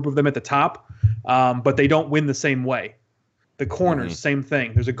good group of them at the top, but they don't win the same way. The corners, same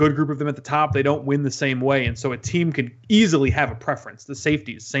thing. There's a good group of them at the top. They don't win the same way. And so a team could easily have a preference. The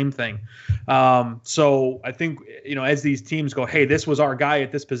safeties, same thing. So I think, as these teams go, hey, this was our guy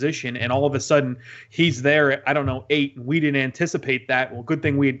at this position, and all of a sudden he's there at, 8, and we didn't anticipate that. Well, good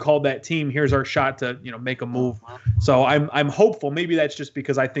thing we had called that team. Here's our shot to, make a move. So I'm hopeful. Maybe that's just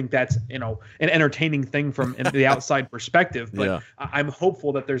because I think that's, an entertaining thing from the outside perspective. But I'm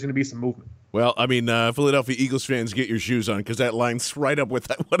hopeful that there's going to be some movement. Well, I mean, Philadelphia Eagles fans, get your shoes on, because that lines right up with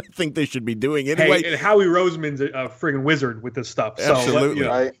what I think they should be doing. Anyway, hey, and Howie Roseman's a friggin' wizard with this stuff. So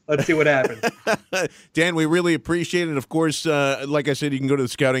absolutely. Let's see what happens. Dan, we really appreciate it. Of course, like I said, you can go to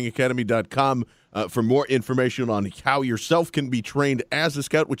thescoutingacademy.com for more information on how yourself can be trained as a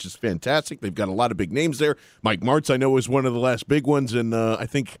scout, which is fantastic. They've got a lot of big names there. Mike Martz, I know, is one of the last big ones, and I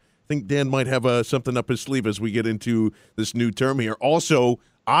think Dan might have something up his sleeve as we get into this new term here. Also,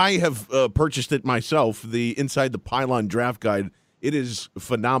 I have purchased it myself, the Inside the Pylon Draft Guide. It is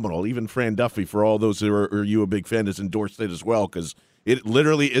phenomenal. Even Fran Duffy, for all those who are you a big fan, has endorsed it as well, because it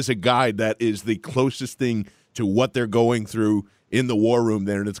literally is a guide that is the closest thing to what they're going through in the war room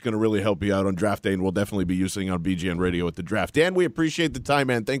there, and it's going to really help you out on draft day, and we'll definitely be using it on BGN Radio at the draft. Dan, we appreciate the time,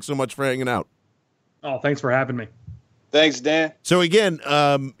 man. Thanks so much for hanging out. Oh, thanks for having me. Thanks, Dan. So, again,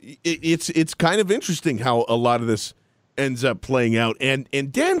 it's kind of interesting how a lot of this ends up playing out. And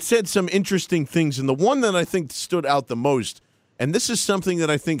Dan said some interesting things, and the one that I think stood out the most, and this is something that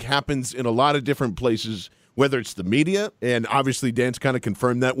I think happens in a lot of different places, whether it's the media, and obviously Dan's kind of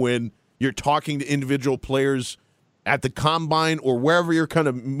confirmed that when you're talking to individual players at the combine or wherever you're kind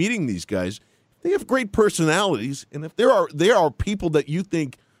of meeting these guys, they have great personalities, and if there are people that you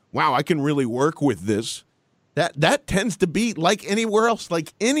think, wow, I can really work with this, that tends to be like anywhere else,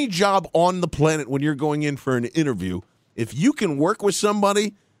 like any job on the planet when you're going in for an interview. If you can work with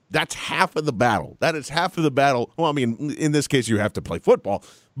somebody, that's half of the battle. That is half of the battle. Well, I mean, in this case, you have to play football,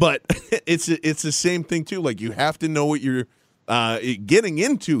 but it's the same thing too. Like, you have to know what you're getting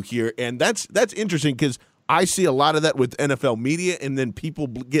into here, and that's interesting because I see a lot of that with NFL media, and then people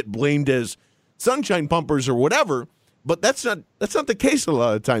get blamed as sunshine pumpers or whatever. But that's not the case a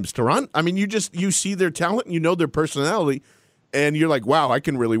lot of times, Teron. I mean, you see their talent, and you know their personality, and you're like, wow, I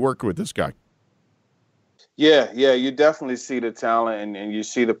can really work with this guy. Yeah, you definitely see the talent and you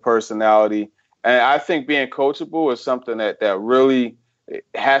see the personality. And I think being coachable is something that really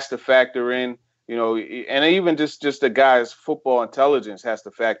has to factor in, and even just the guy's football intelligence has to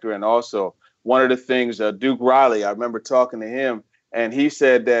factor in also. One of the things, Duke Riley, I remember talking to him, and he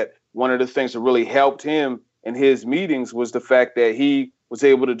said that one of the things that really helped him in his meetings was the fact that he was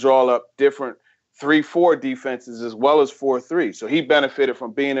able to draw up different 3-4 defenses as well as 4-3. So he benefited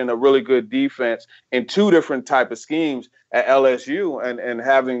from being in a really good defense in two different type of schemes at LSU and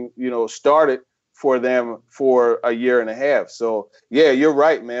having, started for them for a year and a half. So yeah, you're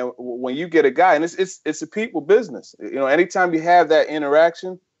right, man. When you get a guy, and it's a people business, anytime you have that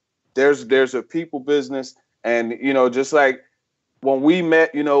interaction, there's a people business. And, just like when we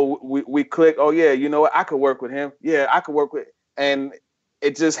met, we clicked, oh yeah, you know what? I could work with him. Yeah, I could work with, and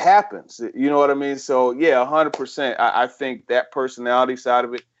it just happens. You know what I mean? So yeah, 100%. I think that personality side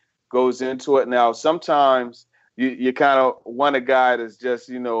of it goes into it. Now, sometimes you kind of want a guy that's just,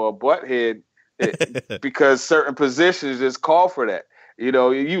 a butthead because certain positions just call for that.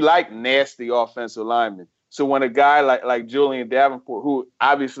 You like nasty offensive linemen. So when a guy like Julian Davenport, who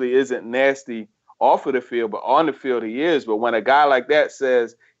obviously isn't nasty off of the field, but on the field he is. But when a guy like that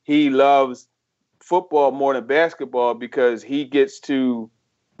says he loves football more than basketball because he gets to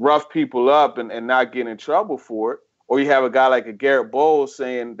rough people up and not get in trouble for it, or you have a guy like a Garrett Bowles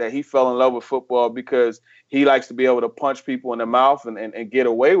saying that he fell in love with football because he likes to be able to punch people in the mouth and get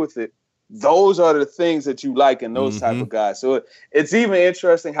away with it. Those are the things that you like in those type of guys. So it's even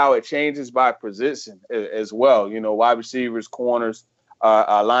interesting how it changes by position as well. Wide receivers, corners,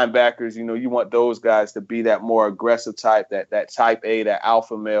 linebackers, you want those guys to be that more aggressive type, that type A, that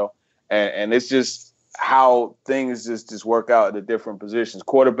alpha male. And it's just how things just work out at the different positions.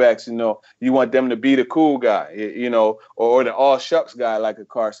 Quarterbacks, you want them to be the cool guy, or the all shucks guy like a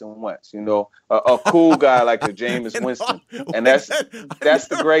Carson Wentz, a cool guy like a Jameis Winston. And that's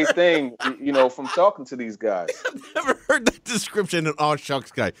the great thing, from talking to these guys. I've never heard that description, an all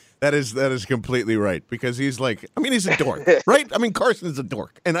shucks guy. That is completely right, because he's like, he's a dork, right? Carson is a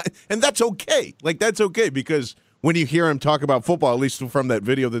dork, and that's okay. Like, that's okay, because when you hear him talk about football, at least from that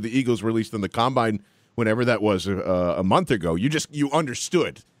video that the Eagles released in the Combine, whenever that was a month ago, you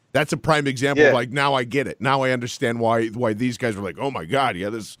understood. That's a prime example of, like, now I get it. Now I understand why these guys were like, oh my God, yeah,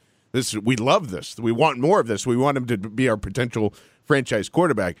 this we love this. We want more of this. We want him to be our potential franchise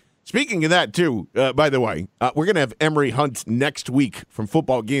quarterback. Speaking of that, too, by the way, we're going to have Emery Hunt next week from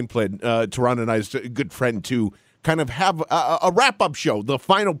Football Game Plan. Teron and I's a good friend, to kind of have a wrap-up show, the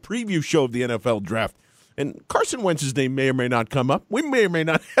final preview show of the NFL draft. And Carson Wentz's name may or may not come up. We may or may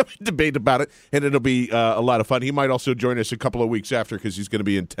not have a debate about it, and it'll be a lot of fun. He might also join us a couple of weeks after, because he's going to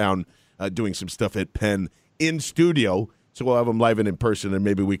be in town doing some stuff at Penn in studio. So we'll have him live and in person, and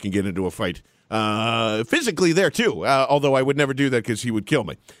maybe we can get into a fight physically there, too, although I would never do that because he would kill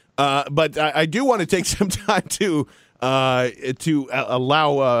me. But I do want to take some time to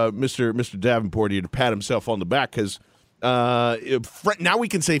allow Mr. Davenport here to pat himself on the back, because now we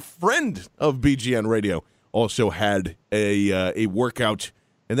can say friend of BGN Radio also had a workout,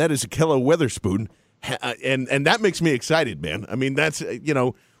 and that is Ahkello Witherspoon, and that makes me excited, man. That's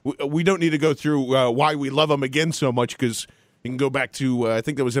we don't need to go through why we love him again so much, because you can go back to I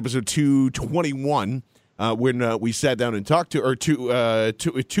think that was episode 221 when we sat down and talked to, or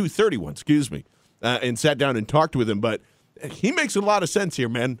 231, excuse me, and sat down and talked with him, but he makes a lot of sense here,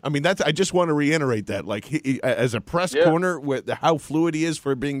 man. I just want to reiterate that. Like, he, as a press corner, with how fluid he is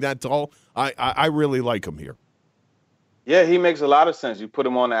for being that tall, I really like him here. Yeah, he makes a lot of sense. You put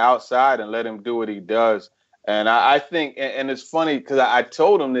him on the outside and let him do what he does. And I think, and it's funny because I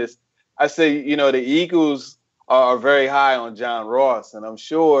told him this. I say, the Eagles are very high on John Ross, and I'm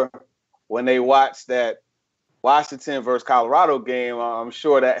sure when they watch that Washington versus Colorado game, I'm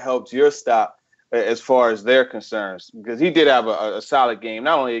sure that helped your stop as far as their concerns, because he did have a solid game,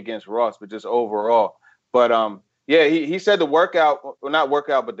 not only against Ross, but just overall. But yeah, he said the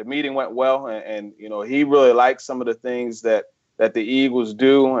but the meeting went well, and he really likes some of the things that the Eagles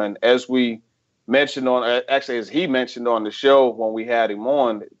do. And as we mentioned as he mentioned on the show when we had him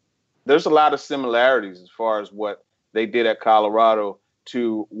on, there's a lot of similarities as far as what they did at Colorado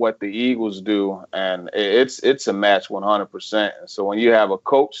to what the Eagles do, and it's a match 100%. So when you have a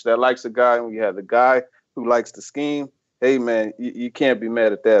coach that likes a guy, when you have the guy who likes the scheme, hey man, you can't be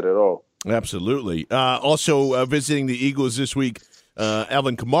mad at that at all. Absolutely. Also visiting the Eagles this week,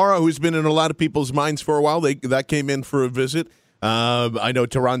 Alvin Kamara, who's been in a lot of people's minds for a while. That came in for a visit. I know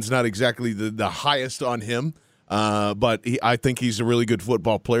Tehran's not exactly the highest on him, but I think he's a really good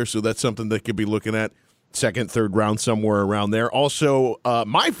football player, so that's something they could be looking at. Second, third round, somewhere around there. Also,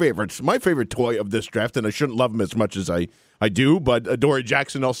 my favorite toy of this draft, and I shouldn't love him as much as I do, but Adoree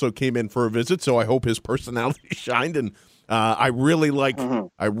Jackson also came in for a visit, so I hope his personality shined, and I really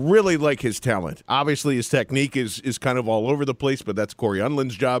like his talent. Obviously, his technique is kind of all over the place, but that's Corey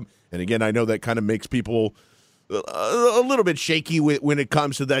Unlin's job, and again, I know that kind of makes people a little bit shaky when it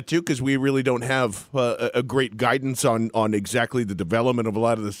comes to that too, because we really don't have a great guidance on exactly the development of a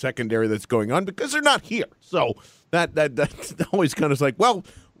lot of the secondary that's going on because they're not here. So that's always kind of like, well,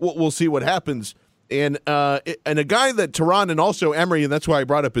 we'll see what happens. And a guy that Tehran and also Emory, and that's why I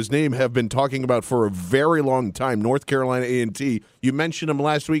brought up his name, have been talking about for a very long time, North Carolina A&T. You mentioned him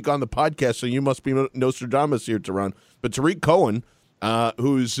last week on the podcast, so you must be Nostradamus here, Tehran. But Tarik Cohen,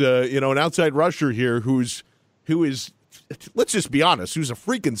 who's an outside rusher here, who is, let's just be honest, who's a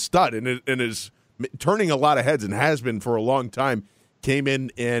freaking stud and is turning a lot of heads and has been for a long time, came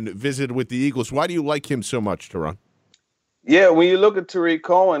in and visited with the Eagles. Why do you like him so much, Tehran? Yeah, when you look at Tarik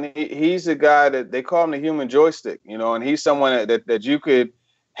Cohen, he's a guy that they call him the human joystick, and he's someone that you could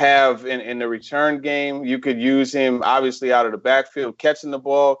have in the return game. You could use him, obviously, out of the backfield, catching the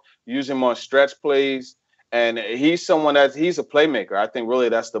ball, use him on stretch plays. And he's someone he's a playmaker. I think really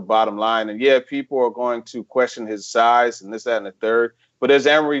that's the bottom line. And yeah, people are going to question his size and this, that, and the third. But as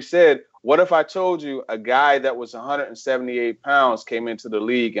Emory said, what if I told you a guy that was 178 pounds came into the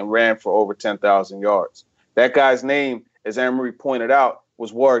league and ran for over 10,000 yards? That guy's name, as Emory pointed out,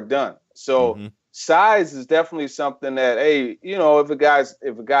 was Warrick Dunn. So size is definitely something that, hey, if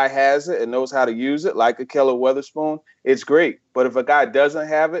a guy has it and knows how to use it, like a Keller Weatherspoon, it's great. But if a guy doesn't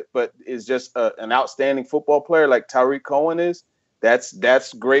have it, but is just an outstanding football player like Tarik Cohen is,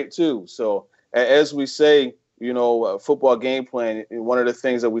 that's great too. So as we say, football game plan, one of the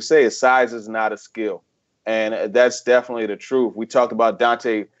things that we say is size is not a skill. And that's definitely the truth. We talked about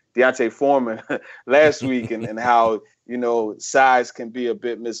Deontay Foreman last week and how, size can be a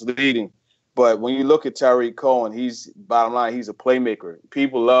bit misleading. But when you look at Tarik Cohen, bottom line, he's a playmaker.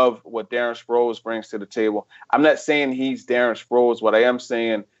 People love what Darren Sproles brings to the table. I'm not saying he's Darren Sproles. What I am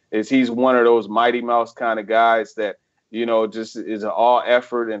saying is he's one of those Mighty Mouse kind of guys that, just is an all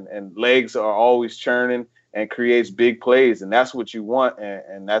effort and legs are always churning and creates big plays. And that's what you want.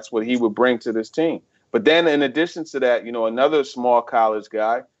 And that's what he would bring to this team. But then in addition to that, another small college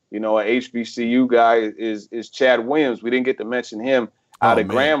guy, an HBCU guy is Chad Williams. We didn't get to mention him. Out of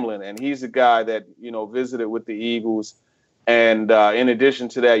Grambling, and he's a guy that visited with the Eagles. And in addition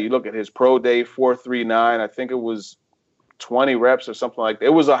to that, you look at his pro day, 4.39. I think it was 20 reps or something like that.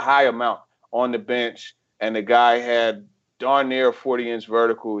 It was a high amount on the bench, and the guy had darn near a 40-inch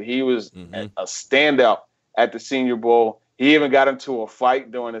vertical. He was a standout at the Senior Bowl. He even got into a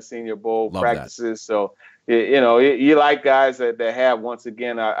fight during the Senior Bowl practices. That. So you like guys that have, once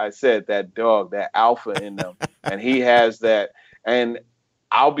again, I said, that dog, that alpha in them, and he has that. And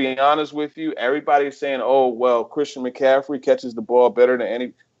I'll be honest with you, everybody's saying, oh, well, Christian McCaffrey catches the ball better than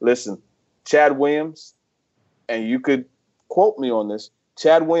any. Listen, Chad Williams, and you could quote me on this,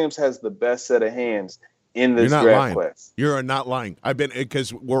 Chad Williams has the best set of hands in this draft class. You're not lying. I've been,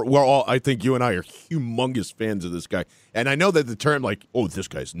 because we're all, I think you and I are humongous fans of this guy. And I know that the term like, oh, this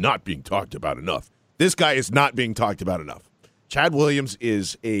guy's not being talked about enough. This guy is not being talked about enough. Chad Williams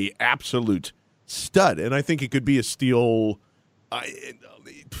is a absolute stud, and I think it could be a steal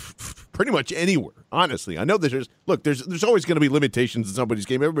pretty much anywhere, honestly. I know that there's always going to be limitations in somebody's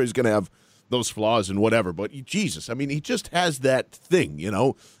game. Everybody's going to have those flaws and whatever, but Jesus, I mean, he just has that thing,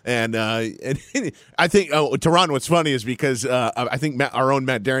 and I think, Tehran, what's funny is because I think our own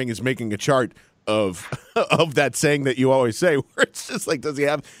Matt Daring is making a chart of that saying that you always say, where it's just like, does he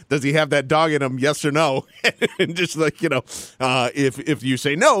have that dog in him? Yes or no? And just like, if you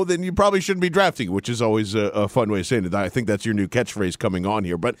say no, then you probably shouldn't be drafting, which is always a fun way of saying it. I think that's your new catchphrase coming on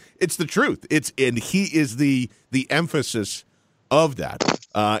here, but it's the truth. And he is the emphasis of that.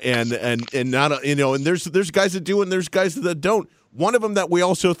 And not, and there's guys that do and there's guys that don't. One of them that we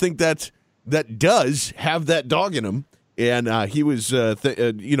also think that does have that dog in him. And he was,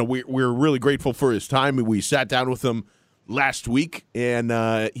 we're really grateful for his time. We sat down with him last week, and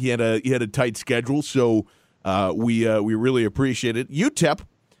he had a tight schedule, so we really appreciate it. UTEP,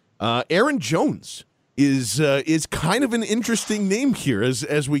 Aaron Jones is kind of an interesting name here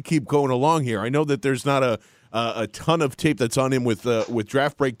as we keep going along here. I know that there's not a ton of tape that's on him with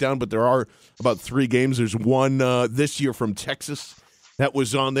Draft Breakdown, but there are about 3 games. There's one this year from Texas that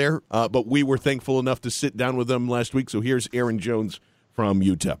was on there, but we were thankful enough to sit down with them last week. So here's Aaron Jones from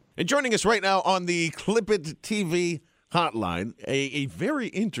UTEP. And joining us right now on the Clip It TV hotline, a very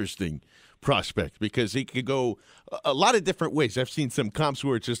interesting prospect because he could go a lot of different ways. I've seen some comps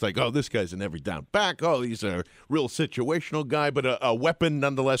where it's just like, oh, this guy's an every down back. Oh, he's a real situational guy, but a weapon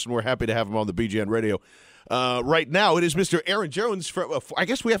nonetheless, and we're happy to have him on the BGN Radio. Right now, it is Mr. Aaron Jones. From, I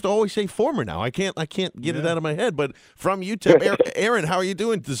guess we have to always say former now. I can't get it out of my head. But from UTEP, Aaron, how are you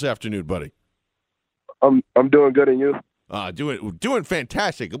doing this afternoon, buddy? I'm doing good, and you? Doing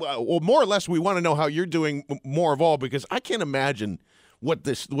fantastic. Well, more or less, we want to know how you're doing more of all because I can't imagine what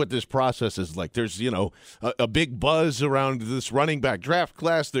this process is like. There's a big buzz around this running back draft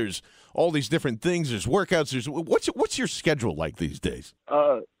class. There's all these different things. There's workouts. What's your schedule like these days?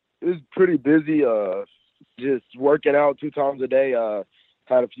 It's pretty busy. Just working out 2 times a day.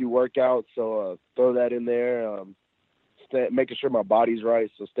 Had a few workouts, so throw that in there. Making sure my body's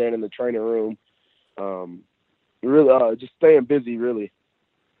right, so staying in the training room. Really, just staying busy, really.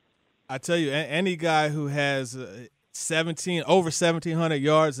 I tell you, any guy who has over 1,700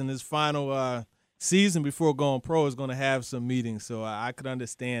 yards in his final season before going pro is going to have some meetings, so I could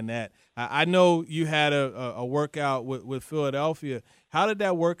understand that. I know you had a workout with Philadelphia. How did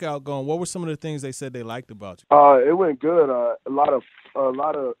that workout go? What were some of the things they said they liked about you? It went good. A lot of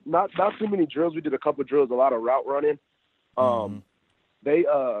not too many drills. We did a couple of drills, a lot of route running. They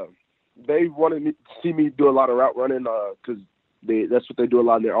wanted me to see me do a lot of route running because that's what they do a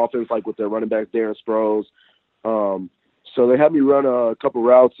lot in their offense, like with their running back Darren Sproles. So they had me run a couple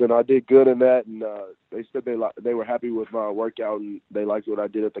routes, and I did good in that. And they said they were happy with my workout, and they liked what I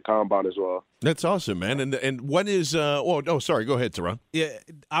did at the combine as well. That's awesome, man. And what is? Sorry, go ahead, Teron. Yeah,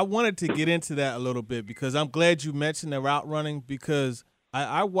 I wanted to get into that a little bit because I'm glad you mentioned the route running because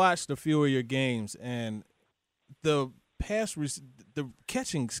I watched a few of your games, and the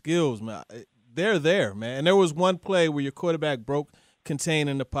catching skills, man, they're there, man. And there was one play where your quarterback broke contain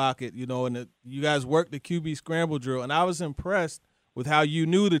in the pocket, and you guys worked the QB scramble drill, and I was impressed with how you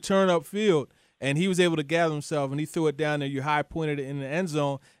knew to turn up field, and he was able to gather himself, and he threw it down there. You high pointed it in the end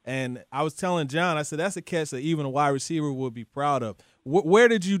zone, and I was telling John, I said, that's a catch that even a wide receiver would be proud of. Where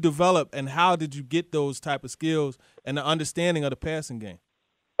did you develop, and how did you get those type of skills and the understanding of the passing game?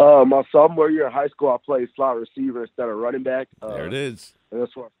 My sophomore year in high school, I played slot receiver instead of running back. There it is. And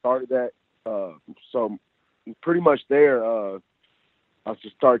that's where I started at. So pretty much there, I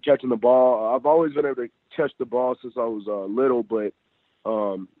just started catching the ball. I've always been able to catch the ball since I was little, but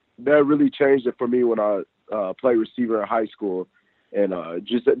that really changed it for me when I played receiver in high school. And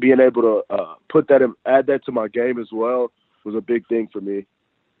just being able to add that to my game as well was a big thing for me.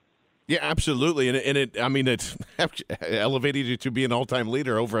 Yeah, absolutely, and it's elevated you to be an all-time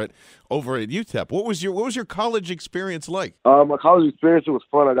leader over at UTEP. What was your college experience like? My college experience, it was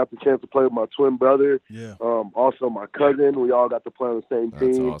fun. I got the chance to play with my twin brother. Yeah. Also my cousin. We all got to play on the same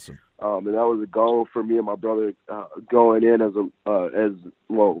team. That's awesome. And that was a goal for me and my brother going in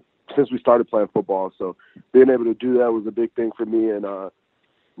since we started playing football. So being able to do that was a big thing for me. And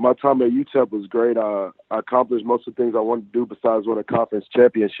my time at UTEP was great. I accomplished most of the things I wanted to do besides win a conference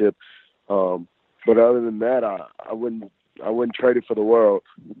championship. But other than that, I wouldn't trade it for the world.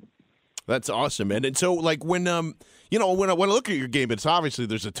 That's awesome, man. And so, like when I look at your game, it's obviously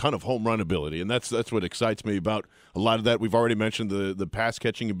there's a ton of home run ability, and that's what excites me about a lot of that. We've already mentioned the pass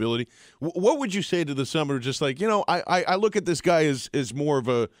catching ability. What would you say to the summer? Just like I look at this guy as more of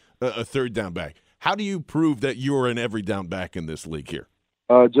a third down back. How do you prove that you're an every down back in this league here?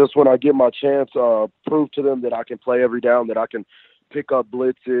 Just when I get my chance, prove to them that I can play every down, that I can pick up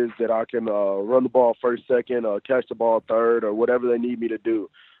blitzes, that I can run the ball first, second, catch the ball third, or whatever they need me to do,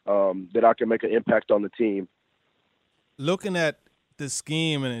 that I can make an impact on the team. Looking at the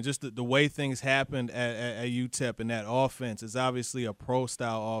scheme and just the way things happened at UTEP and that offense is obviously a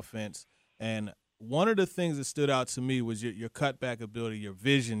pro-style offense. And one of the things that stood out to me was your cutback ability, your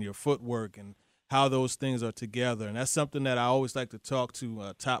vision, your footwork, and how those things are together. And that's something that I always like to talk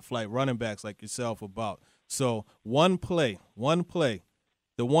to top flight running backs like yourself about. So one play,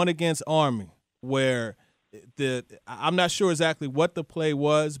 the one against Army, where I'm not sure exactly what the play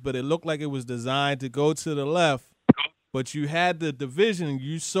was, but it looked like it was designed to go to the left, but you had the division,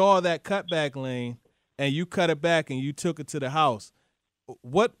 you saw that cutback lane, and you cut it back and you took it to the house.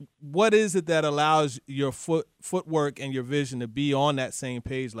 What is it that allows your footwork and your vision to be on that same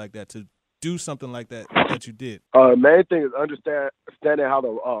page like that, to do something like that you did? Main thing is understanding how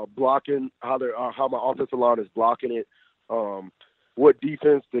the blocking, how my offensive line is blocking it, what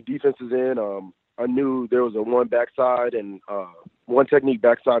defense the defense is in. I knew there was a one backside and one technique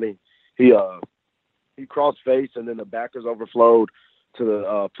backside, and he crossed face, and then the backers overflowed to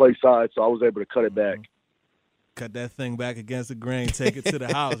the play side, so I was able to cut it back. Cut that thing back against the grain, take it to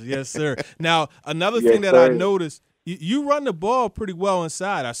the house. Yes, sir. Now, another thing that I noticed, you run the ball pretty well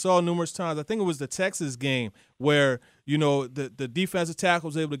inside. I saw numerous times, I think it was the Texas game, where, the defensive tackle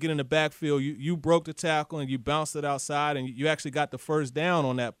was able to get in the backfield. You broke the tackle and you bounced it outside, and you actually got the first down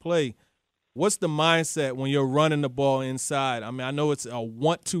on that play. What's the mindset when you're running the ball inside? I mean, I know it's a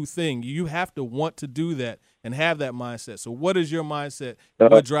want-to thing. You have to want to do that and have that mindset. So what is your mindset?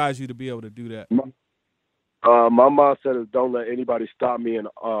 What drives you to be able to do that? My mindset is don't let anybody stop me, and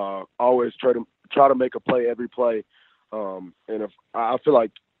always try to make a play every play. And if I feel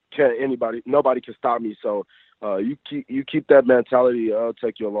like nobody can stop me. So you keep that mentality, it'll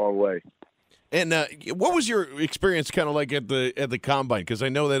take you a long way. And what was your experience kind of like at the combine? Because I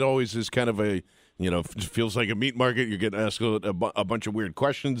know that always is kind of a, feels like a meat market. You're getting asked a bunch of weird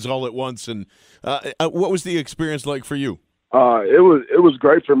questions all at once. And what was the experience like for you? It was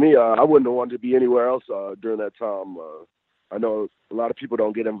great for me. I wouldn't have wanted to be anywhere else during that time. I know a lot of people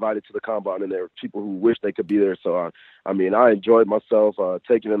don't get invited to the combine, and there are people who wish they could be there. So I enjoyed myself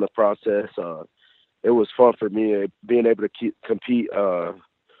taking in the process. It was fun for me being able to compete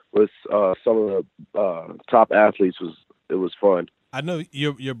with some of the top athletes. It was fun. I know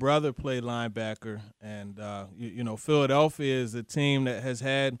your brother played linebacker, and Philadelphia is a team that has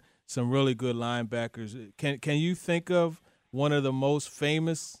had some really good linebackers. Can you think of one of the most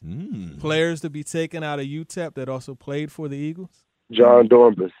famous players to be taken out of UTEP that also played for the Eagles? John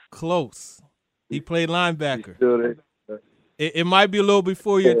Dornbus. Close. He played linebacker. He's still there. It might be a little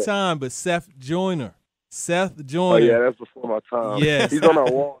before your time, but Seth Joyner. Oh, yeah, that's before my time. Yes. He's on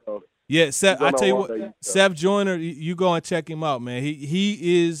our wall, though. Yeah, Seth, I tell you what, Seth Joyner, you go and check him out, man.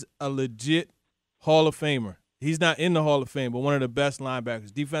 He is a legit Hall of Famer. He's not in the Hall of Fame, but one of the best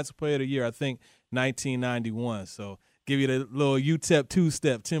linebackers. Defensive Player of the Year, I think, 1991. So give you the little UTEP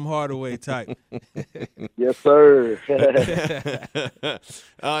two-step, Tim Hardaway type. Yes, sir.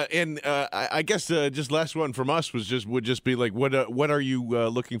 I guess just last one from us would just be like, what are you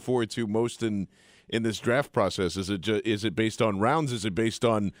looking forward to most in this draft process? Is it based on rounds? Is it based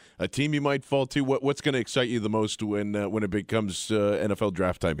on a team you might fall to? What's going to excite you the most when it becomes NFL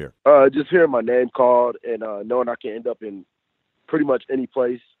draft time here? Just hearing my name called and knowing I can end up in pretty much any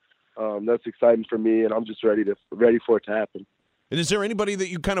place. That's exciting for me, and I'm just ready for it to happen. And is there anybody that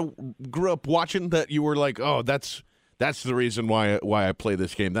you kind of grew up watching that you were like, oh, that's the reason why I play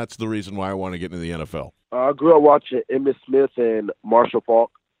this game. That's the reason why I want to get into the NFL. I grew up watching Emmitt Smith and Marshall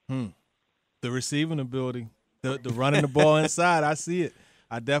Faulk. The receiving ability, the running the ball inside, I see it.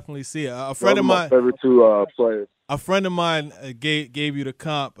 I definitely see it. A friend of mine, my favorite two players. A friend of mine gave you the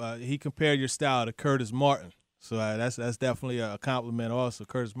comp. He compared your style to Curtis Martin. So that's definitely a compliment. Also,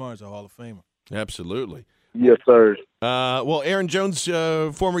 Curtis Martin's a Hall of Famer. Absolutely. Yes, sir. Well, Aaron Jones,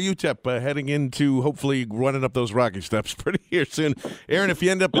 former UTEP, heading into hopefully running up those Rocky steps pretty here soon. Aaron, if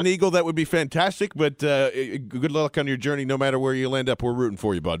you end up an Eagle, that would be fantastic. But good luck on your journey. No matter where you end up, we're rooting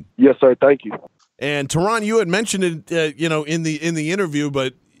for you, bud. Yes, sir. Thank you. And Teron, you had mentioned it, in the interview,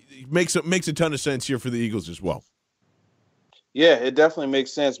 but it makes a ton of sense here for the Eagles as well. Yeah, it definitely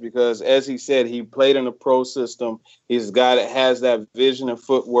makes sense because, as he said, he played in a pro system. He's a guy that has that vision and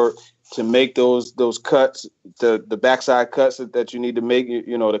footwork to make those cuts, the backside cuts that you need to make,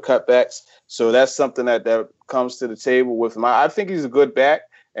 the cutbacks. So that's something that comes to the table with him. I think he's a good back,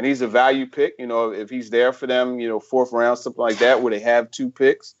 and he's a value pick. If he's there for them, fourth round, something like that, where they have two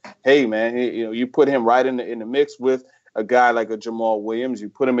picks. Hey, man, you put him right in the mix with a guy like a Jamal Williams. You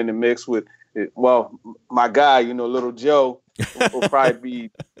put him in the mix with, my guy, Little Joe will probably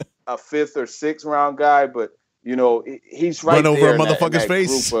be a fifth or sixth round guy, but he's right run over there a motherfucker's in that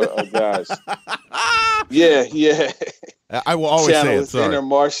face. Group of guys. Yeah. I will always say it. Sorry. Inner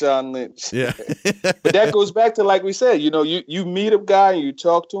Marshawn Lynch. Yeah. But that goes back to, like we said, you meet a guy and you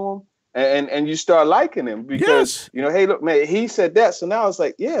talk to him, And you start liking him because, hey, look, man, he said that. So now it's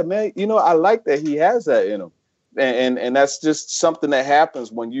like, yeah, man, I like that he has that in him. And that's just something that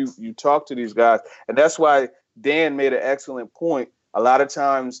happens when you talk to these guys. And that's why Dan made an excellent point. A lot of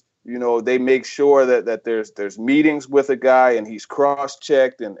times, they make sure that there's meetings with a guy and he's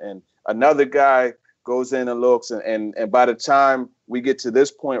cross-checked and another guy goes in and looks. And by the time we get to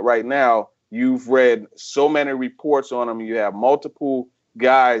this point right now, you've read so many reports on him. You have multiple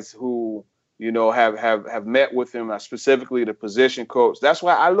guys who, have met with him, specifically the position coach. That's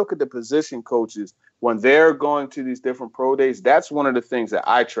why I look at the position coaches when they're going to these different pro days. That's one of the things that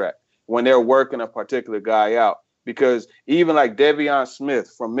I track when they're working a particular guy out. Because even like De'Veon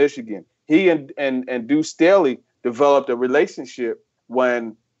Smith from Michigan, he and Deuce Staley developed a relationship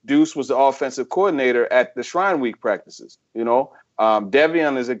when Deuce was the offensive coordinator at the Shrine Week practices.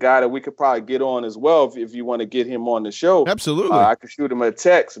 De'Veon is a guy that we could probably get on as well if you want to get him on the show. Absolutely. I could shoot him a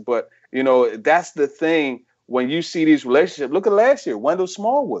text. But, that's the thing when you see these relationships. Look at last year, Wendell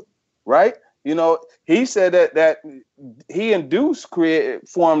Smallwood, right? He said that he and Deuce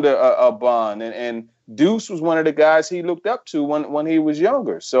formed a bond. And Deuce was one of the guys he looked up to when he was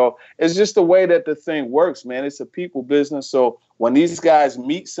younger. So it's just the way that the thing works, man. It's a people business. So when these guys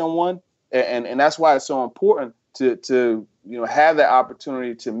meet someone, and that's why it's so important to have that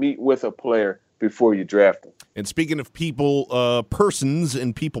opportunity to meet with a player before you draft them. And speaking of people, persons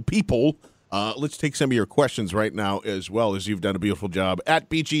and people, let's take some of your questions right now as well, as you've done a beautiful job at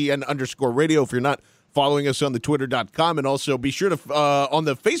BGN_radio. If you're not following us on the Twitter.com, and also be sure to on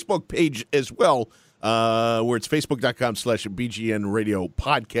the Facebook page as well, where it's Facebook.com/BGN Radio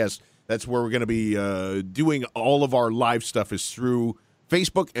Podcast. That's where we're going to be doing all of our live stuff is through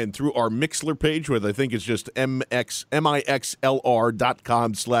Facebook and through our Mixlr page, where I think it's just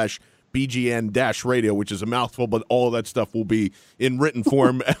mixlr.com/BGN-radio, which is a mouthful, but all of that stuff will be in written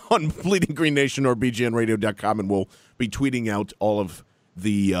form on Bleeding Green Nation or BGNradio.com, and we'll be tweeting out all of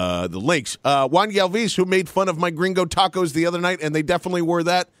the links. Juan Galvez, who made fun of my gringo tacos the other night, and they definitely were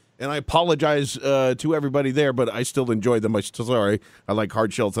that, and I apologize to everybody there, but I still enjoyed them. I'm still sorry. I like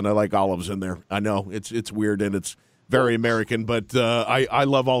hard shells and I like olives in there. I know it's weird and it's very American, but I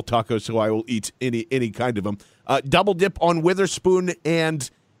love all tacos, so I will eat any kind of them. Double dip on Witherspoon and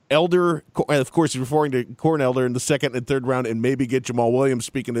Elder, of course, referring to Corn Elder in the second and third round, and maybe get Jamal Williams,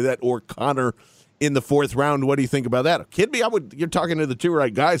 speaking of that, or Connor in the fourth round. What do you think about that? Kid me, you're talking to the two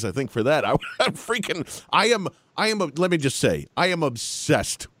right guys, I think, for that. Let me just say, I am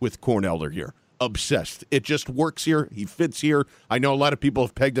obsessed with Corn Elder here. Obsessed. It just works here. He fits here. I know a lot of people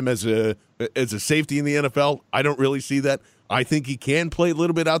have pegged him as a safety in the NFL. I don't really see that. I think he can play a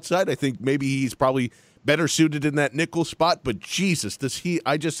little bit outside. I think maybe he's probably better suited in that nickel spot. But Jesus,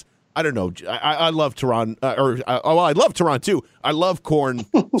 I don't know. I love Teron. I love Teron too. I love Corn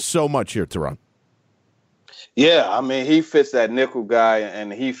so much here, Teron. Yeah, I mean, he fits that nickel guy,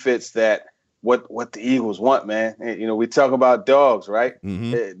 and he fits that what the Eagles want, man. We talk about dogs, right?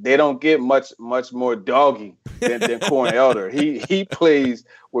 Mm-hmm. They don't get much more doggy than Corn Elder. He plays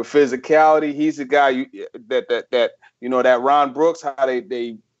with physicality. He's a guy that Ron Brooks, how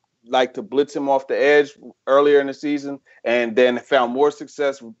they like to blitz him off the edge earlier in the season, and then found more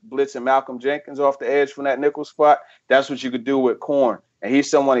success blitzing Malcolm Jenkins off the edge from that nickel spot. That's what you could do with Corn. And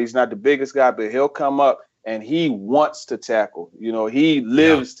he's not the biggest guy, but he'll come up and he wants to tackle. He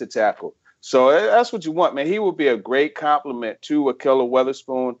lives to tackle. So that's what you want, man. He will be a great complement to Ahkello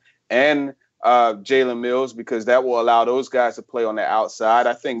Witherspoon and Jalen Mills, because that will allow those guys to play on the outside.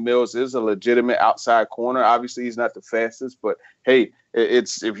 I think Mills is a legitimate outside corner. Obviously, he's not the fastest, but hey,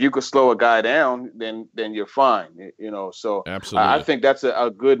 it's if you could slow a guy down, then you're fine. So absolutely. I think that's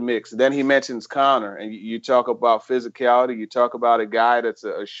a good mix. Then he mentions Connor, and you talk about physicality. You talk about a guy that's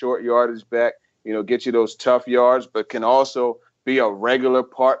a short yardage back, get you those tough yards, but can also be a regular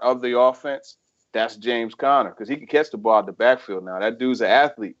part of the offense. That's James Conner, because he can catch the ball at the backfield now. That dude's an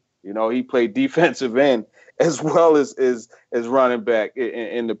athlete. He played defensive end as well as running back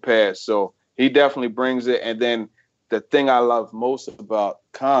in the past. So he definitely brings it. And then the thing I love most about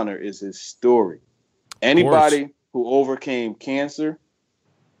Conner is his story. Anybody who overcame cancer,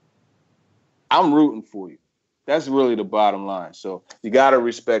 I'm rooting for you. That's really the bottom line. So you got to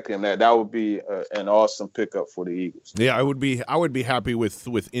respect him. That would be an awesome pickup for the Eagles. Yeah, I would be happy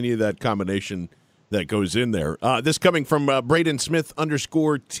with any of that combination that goes in there. This coming from Braden Smith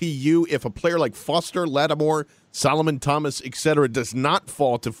 _TU. If a player like Foster, Lattimore, Solomon Thomas, etc. does not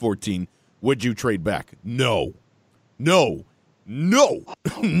fall to 14, would you trade back? No. Never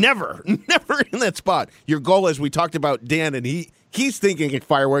in that spot. Your goal, as we talked about, Dan, and he's thinking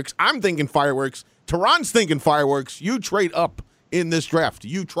fireworks. I'm thinking fireworks. Teron's thinking fireworks. You trade up in this draft.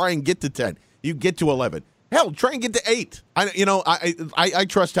 You try and get to 10. You get to 11. Hell, try and get to 8. I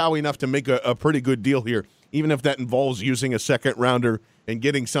trust Howie enough to make a pretty good deal here, even if that involves using a second rounder and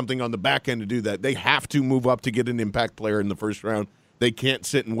getting something on the back end to do that. They have to move up to get an impact player in the first round. They can't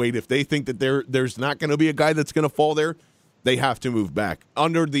sit and wait. If they think that there's not going to be a guy that's going to fall there, they have to move back.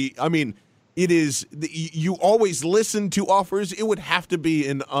 You always listen to offers. It would have to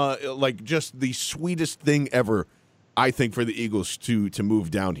be just the sweetest thing ever, I think, for the Eagles to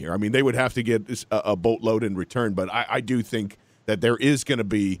move down here. I mean, they would have to get a boatload in return, but I do think that there is going to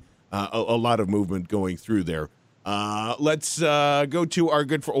be a lot of movement going through there. Let's go to our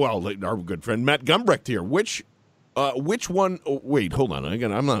good friend Matt Gumbrecht here. Which one? Oh, wait, hold on.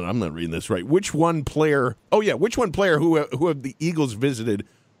 Again, I'm not reading this right. Which one player? Oh yeah, which one player who have the Eagles visited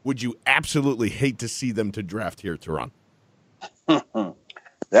would you absolutely hate to see them to draft here, Teron?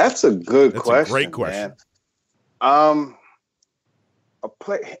 That's a good question. That's a great question. Man.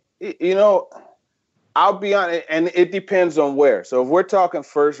 I'll be honest, and it depends on where. So if we're talking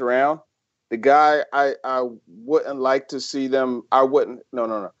first round, the guy I wouldn't like to see them.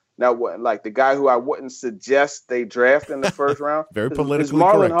 The guy who I wouldn't suggest they draft in the first round. Very politically is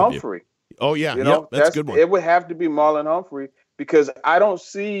Marlon correct. Humphrey. Oh yeah, that's a good one. It would have to be Marlon Humphrey because I don't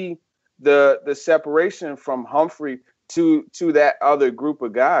see the separation from Humphrey to that other group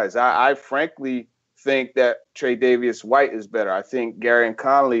of guys. I frankly think that Tre'Davious White is better. I think Gareon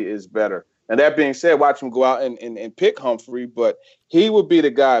Conley is better. And that being said, watch him go out and pick Humphrey, but he would be the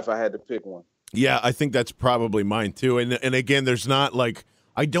guy if I had to pick one. Yeah, I think that's probably mine too. And again, there's not like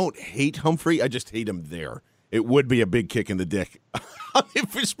I don't hate Humphrey. I just hate him there. It would be a big kick in the dick,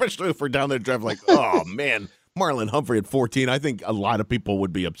 especially if we're down there driving like, oh man, Marlon Humphrey at 14. I think a lot of people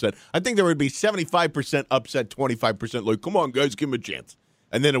would be upset. I think there would be 75% upset, 25% like, come on guys, give him a chance.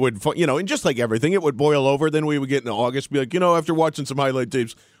 And then it would, and just like everything, it would boil over. Then we would get into August, be like, after watching some highlight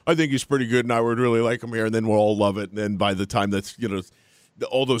tapes, I think he's pretty good, and I would really like him here. And then we'll all love it. And then by the time that's,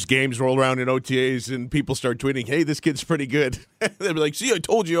 all those games roll around in OTAs and people start tweeting, hey, this kid's pretty good. They'll be like, see, I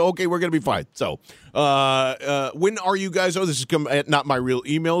told you. Okay, we're going to be fine. So when are you guys? Oh, this is not my real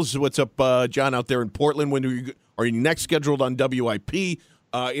emails. What's up, John, out there in Portland? When are you next scheduled on WIP? It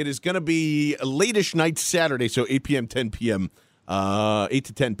is going to be a late-ish night Saturday, so 8 p.m., 10 p.m., 8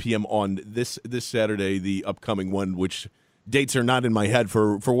 to 10 p.m. on this Saturday, the upcoming one, which dates are not in my head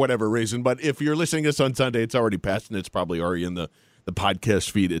for whatever reason. But if you're listening to this on Sunday, it's already passed, and it's probably already in the podcast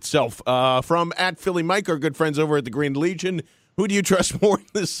feed itself. From at Philly Mike, our good friends over at the Green Legion, who do you trust more in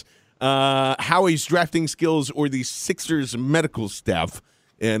this Howie's drafting skills or the Sixers medical staff?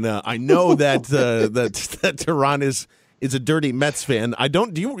 And I know that Teron is a dirty Mets fan.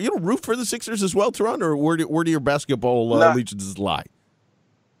 Do you root for the Sixers as well, Teron, or where do your basketball allegiances lie?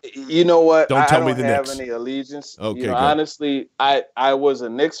 You know what? Don't tell me the Knicks. I don't have any allegiance. Okay, honestly, I was a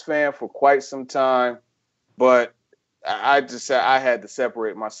Knicks fan for quite some time, but I just said I had to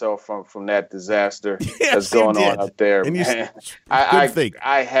separate myself from that disaster that's going on up there. And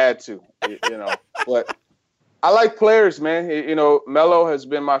I had to, But I like players, man. Melo has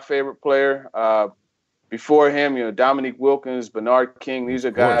been my favorite player. Before him, Dominique Wilkins, Bernard King. These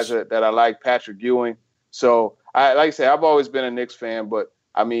are guys that I like. Patrick Ewing. So like I say, I've always been a Knicks fan, but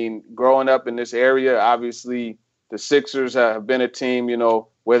I mean, growing up in this area, obviously the Sixers have been a team,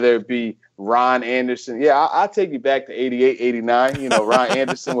 whether it be Ron Anderson. Yeah, I'll take you back to 88, 89. Ron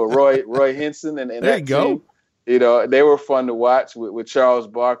Anderson with Roy Hinson and there you go. Team. They were fun to watch with Charles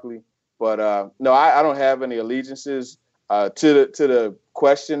Barkley. But no, I don't have any allegiances. To the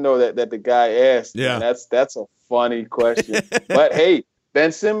question though that the guy asked. Yeah, that's a funny question. But hey,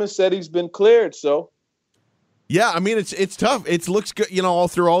 Ben Simmons said he's been cleared, so. Yeah, I mean it's tough. It looks good, all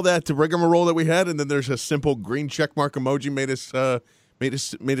through all that rigmarole that we had, and then there's a simple green check mark emoji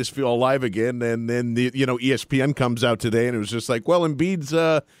made us feel alive again. And then ESPN comes out today, and it was just like, well, Embiid's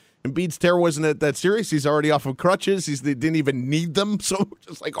tear wasn't that serious. He's already off of crutches. They didn't even need them. So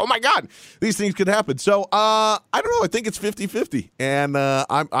just like, oh my God, these things could happen. So I don't know. I think it's 50-50, and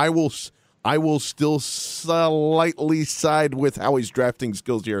I will still slightly side with Howie's drafting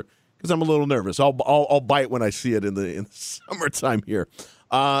skills here. Because I'm a little nervous. I'll bite when I see it in the summertime here.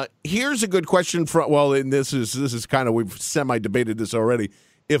 Here's a good question and this is kind of, we've semi-debated this already.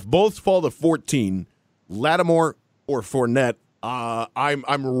 If both fall to 14, Lattimore or Fournette,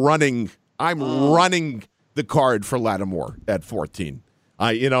 I'm running the card for Lattimore at 14.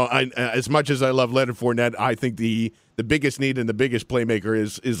 As much as I love Leonard Fournette, I think the biggest need and the biggest playmaker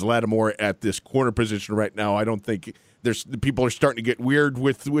is Lattimore at this corner position right now. I don't think people are starting to get weird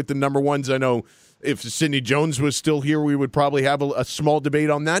with the number ones. I know if Sidney Jones was still here, we would probably have a small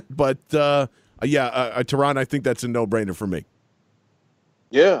debate on that. But Teron, I think that's a no-brainer for me.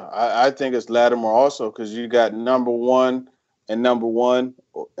 Yeah, I think it's Lattimore also because you got number one, in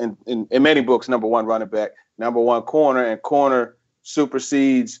many books, number one running back, number one corner, and corner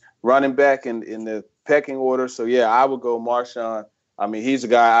supersedes running back in the pecking order. So, yeah, I would go Marshawn. I mean, he's a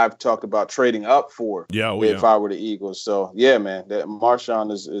guy I've talked about trading up for if I were the Eagles. So, yeah, man, that Marshawn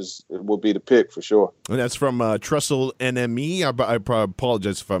will be the pick for sure. And that's from Trussell NME. I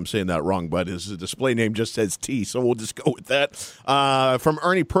apologize if I'm saying that wrong, but his display name just says T, so we'll just go with that. From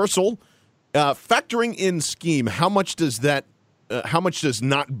Ernie Purcell, factoring in scheme, how much does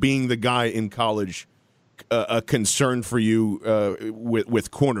not being the guy in college a concern for you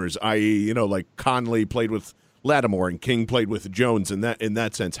with corners, i.e., like Conley played with Lattimore and King played with Jones in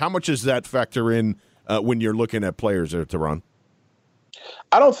that sense? How much does that factor in when you're looking at players there, Teron?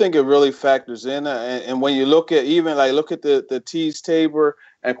 I don't think it really factors in. And when you look at the Tease Tabor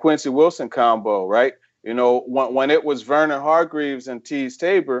and Quincy Wilson combo, right? When it was Vernon Hargreaves and Tease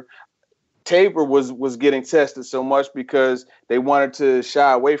Tabor, Tabor was getting tested so much because they wanted to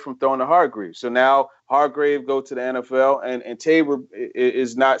shy away from throwing to Hargreaves. So now Hargrave go to the NFL, and Tabor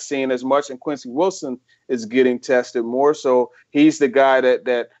is not seen as much, and Quincy Wilson is getting tested more. So he's the guy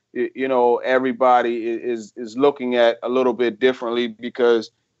that everybody is looking at a little bit differently because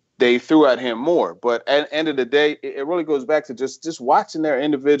they threw at him more. But at the end of the day, it really goes back to just watching their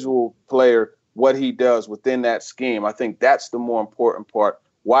individual player, what he does within that scheme. I think that's the more important part.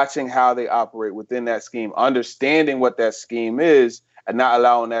 Watching how they operate within that scheme, understanding what that scheme is, and not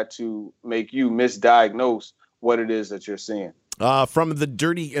allowing that to make you misdiagnose what it is that you're seeing. From the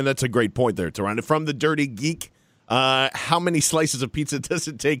Dirty, and that's a great point there, Teron. From the Dirty Geek, how many slices of pizza does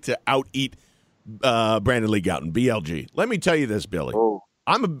it take to out-eat Brandon Lee Gowton, BLG? Let me tell you this, Billy. Oh.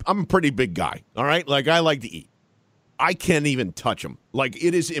 I'm a pretty big guy, all right? Like, I like to eat. I can't even touch him. Like,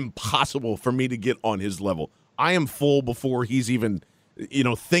 it is impossible for me to get on his level. I am full before he's even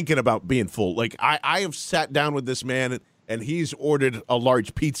thinking about being full. Like, I have sat down with this man, and he's ordered a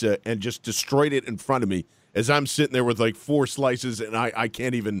large pizza and just destroyed it in front of me as I'm sitting there with like 4 slices, and I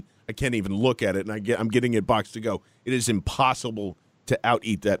can't even look at it, and I'm getting it boxed to go. It is impossible to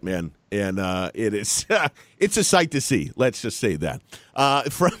out-eat that man, and it is it's a sight to see. Let's just say that.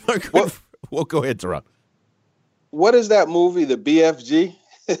 Well, go ahead, Teron. What is that movie, the BFG?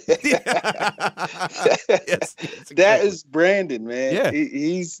 Yes, exactly. That is Brandon, man. Yeah.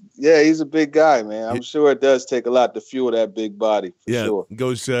 He's a big guy, man. I'm sure it does take a lot to fuel that big body. For sure. He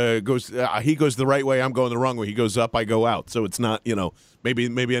goes the right way. I'm going the wrong way. He goes up. I go out. So it's not, maybe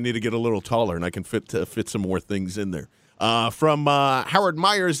I need to get a little taller and I can fit some more things in there. From Howard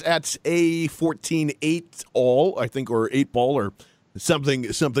Myers at A14-8 all, I think, or 8 ball or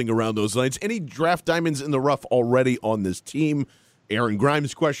something around those lines. Any draft diamonds in the rough already on this team? Aaron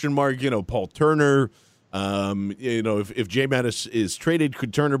Grimes, question mark, Paul Turner. If J. Mattis is traded,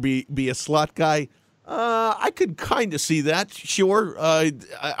 could Turner be a slot guy? I could kind of see that, sure.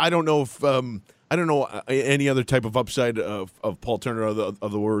 I don't know if any other type of upside of Paul Turner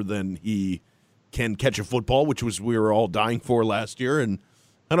other than he can catch a football, which we were all dying for last year, and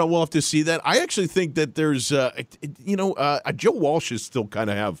I don't know, we'll have to see that. I actually think that there's Joe Walsh is still kind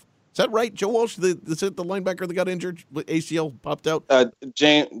of have. Is that right? Joe Walsh, is it the linebacker that got injured? ACL popped out?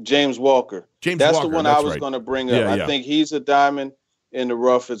 James Walker. That's the one I was going to bring up. Yeah, I think he's a diamond in the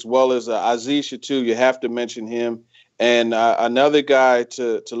rough, as well as Aziz too. You have to mention him. And another guy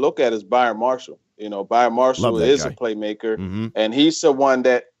to look at is Byron Marshall. Byron Marshall is a playmaker, and he's the one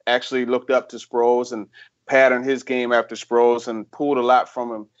that actually looked up to Sproles and patterned his game after Sproles and pulled a lot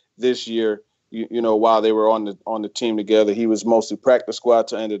from him this year. While they were on the team together, he was mostly practice squad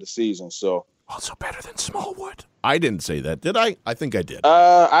to end of the season. So also better than Smallwood. I didn't say that, did I? I think I did.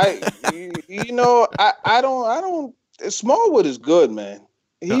 I don't. Smallwood is good, man.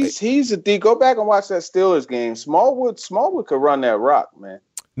 He's a D. Go back and watch that Steelers game. Smallwood could run that rock, man.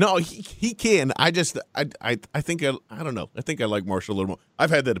 No, he can. I think I don't know. I think I like Marshall a little more. I've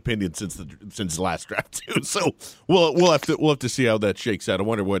had that opinion since the last draft too. So we'll have to see how that shakes out. I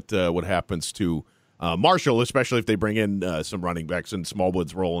wonder what happens to Marshall, especially if they bring in some running backs and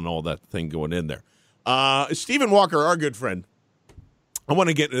Smallwood's role and all that thing going in there. Stephen Walker, our good friend. I want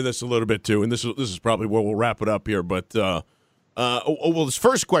to get into this a little bit too, and this is probably where we'll wrap it up here. But his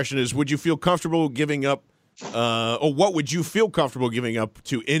first question is: would you feel comfortable giving up? Or what would you feel comfortable giving up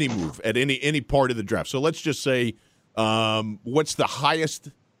to any move at any part of the draft? So let's just say, what's the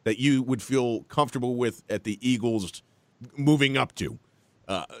highest that you would feel comfortable with at the Eagles moving up to?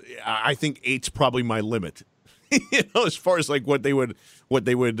 I think 8's probably my limit. As far as like what they would want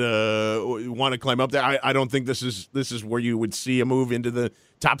to climb up there. I don't think this is where you would see a move into the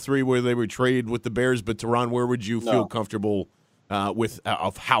top 3 where they would trade with the Bears. But Teron, where would you feel comfortable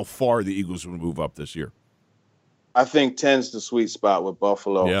of how far the Eagles would move up this year. I think 10's the sweet spot with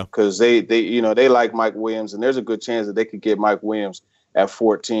Buffalo. Yeah. Because they like Mike Williams, and there's a good chance that they could get Mike Williams at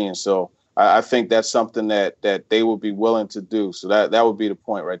 14. So I think that's something that they would be willing to do. So that would be the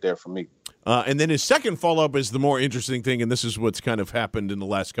point right there for me. And then his second follow-up is the more interesting thing, and this is what's kind of happened in the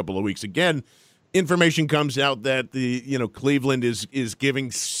last couple of weeks. Again, information comes out that Cleveland is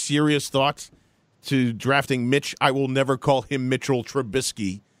giving serious thoughts to drafting Mitch. I will never call him Mitchell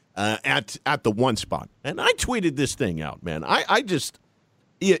Trubisky at the 1 spot. And I tweeted this thing out, man. I just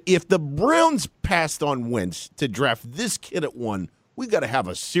if the Browns passed on Wentz to draft this kid at 1, we got to have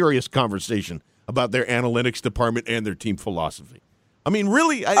a serious conversation about their analytics department and their team philosophy. I mean,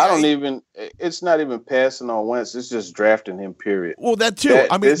 really, it's not even passing on Wentz. It's just drafting him, period. Well, that too.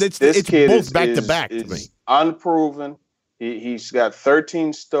 It's both back-to-back to me. Unproven. He's got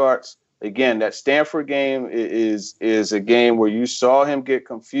 13 starts. Again, that Stanford game is a game where you saw him get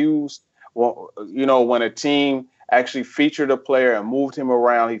confused. Well, when a team actually featured a player and moved him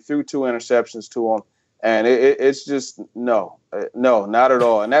around, he threw 2 interceptions to him. And it's just, no, not at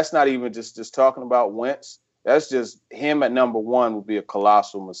all. And that's not even just talking about Wentz. That's just him at number 1 would be a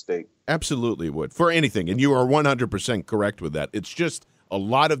colossal mistake. Absolutely would, for anything. And you are 100% correct with that. It's just a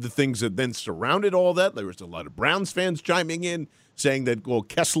lot of the things that then surrounded all that. There was a lot of Browns fans chiming in, saying that, well,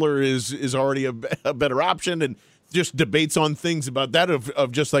 Kessler is already a better option, and just debates on things about that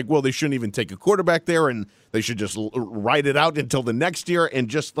of just like, well, they shouldn't even take a quarterback there, and they should just ride it out until the next year, and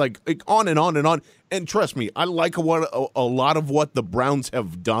just like on and on and on. And trust me, I like a lot of what the Browns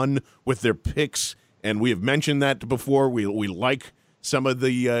have done with their picks. And we have mentioned that before. We like some of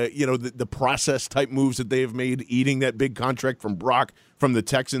the process type moves that they have made, eating that big contract from Brock from the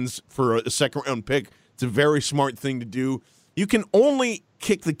Texans for a second-round pick. It's a very smart thing to do. You can only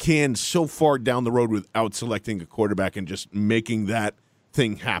kick the can so far down the road without selecting a quarterback and just making that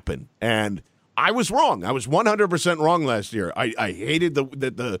thing happen. And I was wrong. I was 100% wrong last year. I hated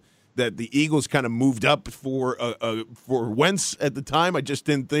that the Eagles kind of moved up for Wentz at the time. I just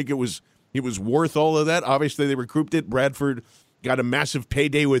didn't think it was worth all of that. Obviously, they recouped it. Bradford got a massive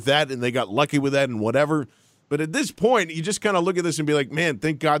payday with that, and they got lucky with that and whatever. But at this point, you just kind of look at this and be like, man,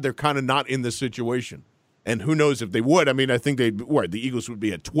 thank God they're kind of not in this situation. And who knows if they would. I mean, I think the Eagles would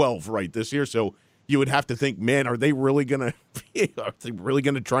be at 12 right this year, so you would have to think, man, are they really going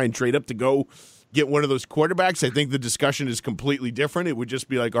to try and trade up to go get one of those quarterbacks? I think the discussion is completely different. It would just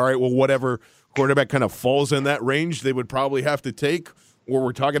be like, all right, well, whatever quarterback kind of falls in that range, they would probably have to take. Or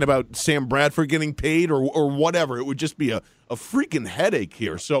we're talking about Sam Bradford getting paid or whatever. It would just be a freaking headache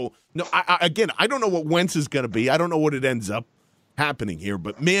here. So, no, I don't know what Wentz is going to be. I don't know what it ends up happening here.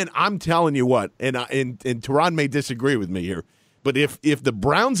 But, man, I'm telling you what, and Teron may disagree with me here, but if the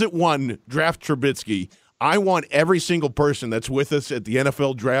Browns at 1 draft Trubisky, I want every single person that's with us at the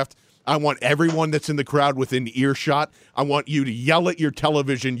NFL draft, I want everyone that's in the crowd within earshot, I want you to yell at your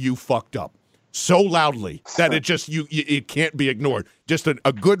television, you fucked up. So loudly that it can't be ignored. Just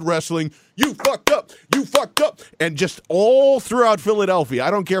a good wrestling, you fucked up, and just all throughout Philadelphia.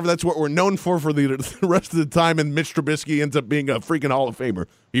 I don't care if that's what we're known for the rest of the time, and Mitch Trubisky ends up being a freaking Hall of Famer.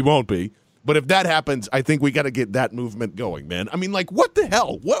 He won't be. But if that happens, I think we got to get that movement going, man. I mean, like, what the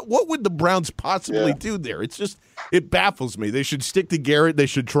hell? What would the Browns possibly do there? It's just, it baffles me. They should stick to Garrett. They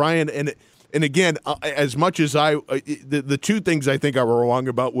should try and again, as much as the 2 things I think I were wrong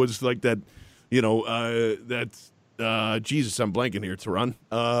about was like that. Jesus, I'm blanking here, Teron.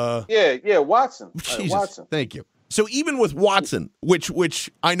 Watson. Jesus, Watson. Thank you. So even with Watson, which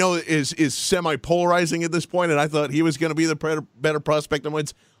I know is semi-polarizing at this point, and I thought he was going to be the better prospect on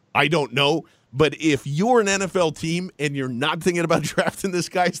Wentz, I don't know. But if you're an NFL team and you're not thinking about drafting this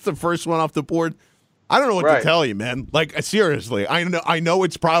guy, it's the first one off the board, I don't know what to tell you, man. Like, seriously, I know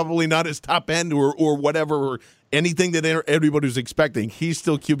it's probably not his top end or whatever, or anything that everybody's expecting. He's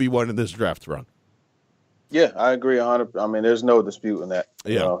still QB1 in this draft run. Yeah, I agree 100%. I mean, there's no disputing that.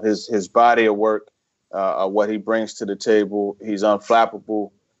 Yeah. You know, his body of work, what he brings to the table, he's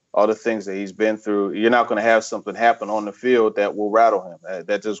unflappable. All the things that he's been through, you're not going to have something happen on the field that will rattle him.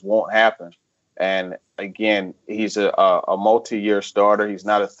 That just won't happen. And again, he's a multi-year starter. He's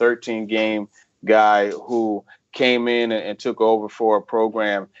not a 13-game guy who came in and took over for a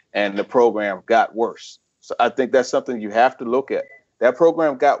program and the program got worse. So I think that's something you have to look at. That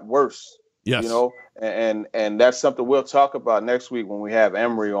program got worse. Yes. You know, and that's something we'll talk about next week when we have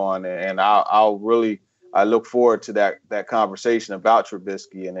Emory on, and I look forward to that conversation about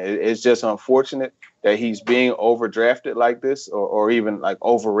Trubisky. And it's just unfortunate that he's being overdrafted like this, or even like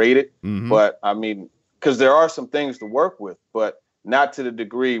overrated. Mm-hmm. But I mean, because there are some things to work with, but not to the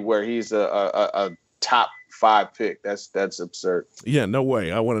degree where he's a top 5 pick. That's absurd. Yeah, no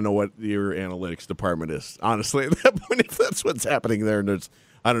way. I want to know what your analytics department is. Honestly, at that point, if that's what's happening there, and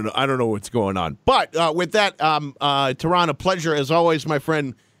I don't know what's going on. But with that, Teron, a pleasure as always, my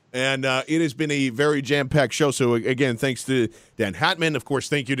friend. And it has been a very jam-packed show. So, again, thanks to Dan Hatman. Of course,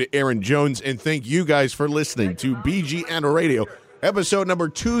 thank you to Aaron Jones. And thank you guys for listening to BGN Radio, episode number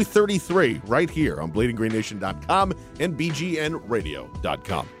 233, right here on BleedingGreenNation.com and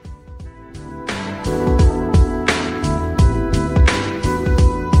BGNRadio.com.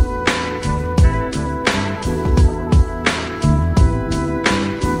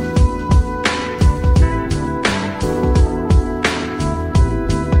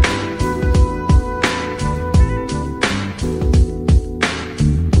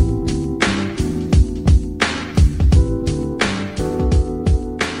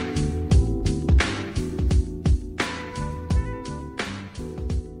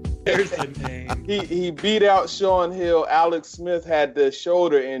 He beat out Sean Hill. Alex Smith had the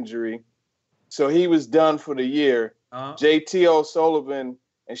shoulder injury, so he was done for the year. JT O'Sullivan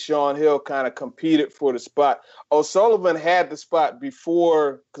and Sean Hill kind of competed for the spot. O'Sullivan had the spot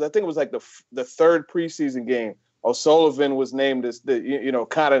before, because I think it was like the third preseason game. O'Sullivan was named as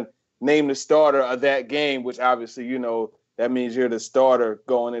kind of named the starter of that game, which obviously, that means you're the starter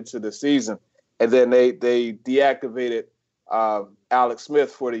going into the season. And then they deactivated Alex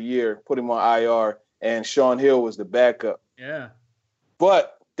Smith for the year, put him on IR, and Sean Hill was the backup. Yeah.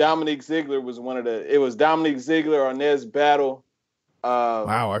 But Dominique Ziegler was it was Dominique Ziegler, Arnez Battle.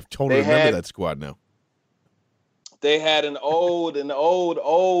 Wow, I totally remember that squad now. They had an old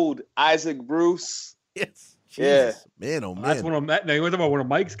Isaac Bruce. Yes. Jesus. Yeah. Man, oh man. That's one of one of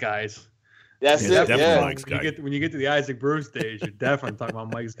Mike's guys. That's it. Yeah. Mike's guy. When you get to the Isaac Bruce stage, you're definitely talking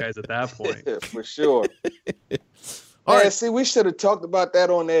about Mike's guys at that point. Yeah, for sure. All right. See, we should have talked about that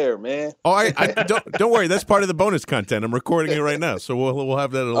on air, man. Oh, I don't worry. That's part of the bonus content. I'm recording it right now, so we'll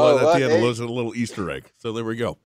have that at the end. A little Easter egg. So there we go.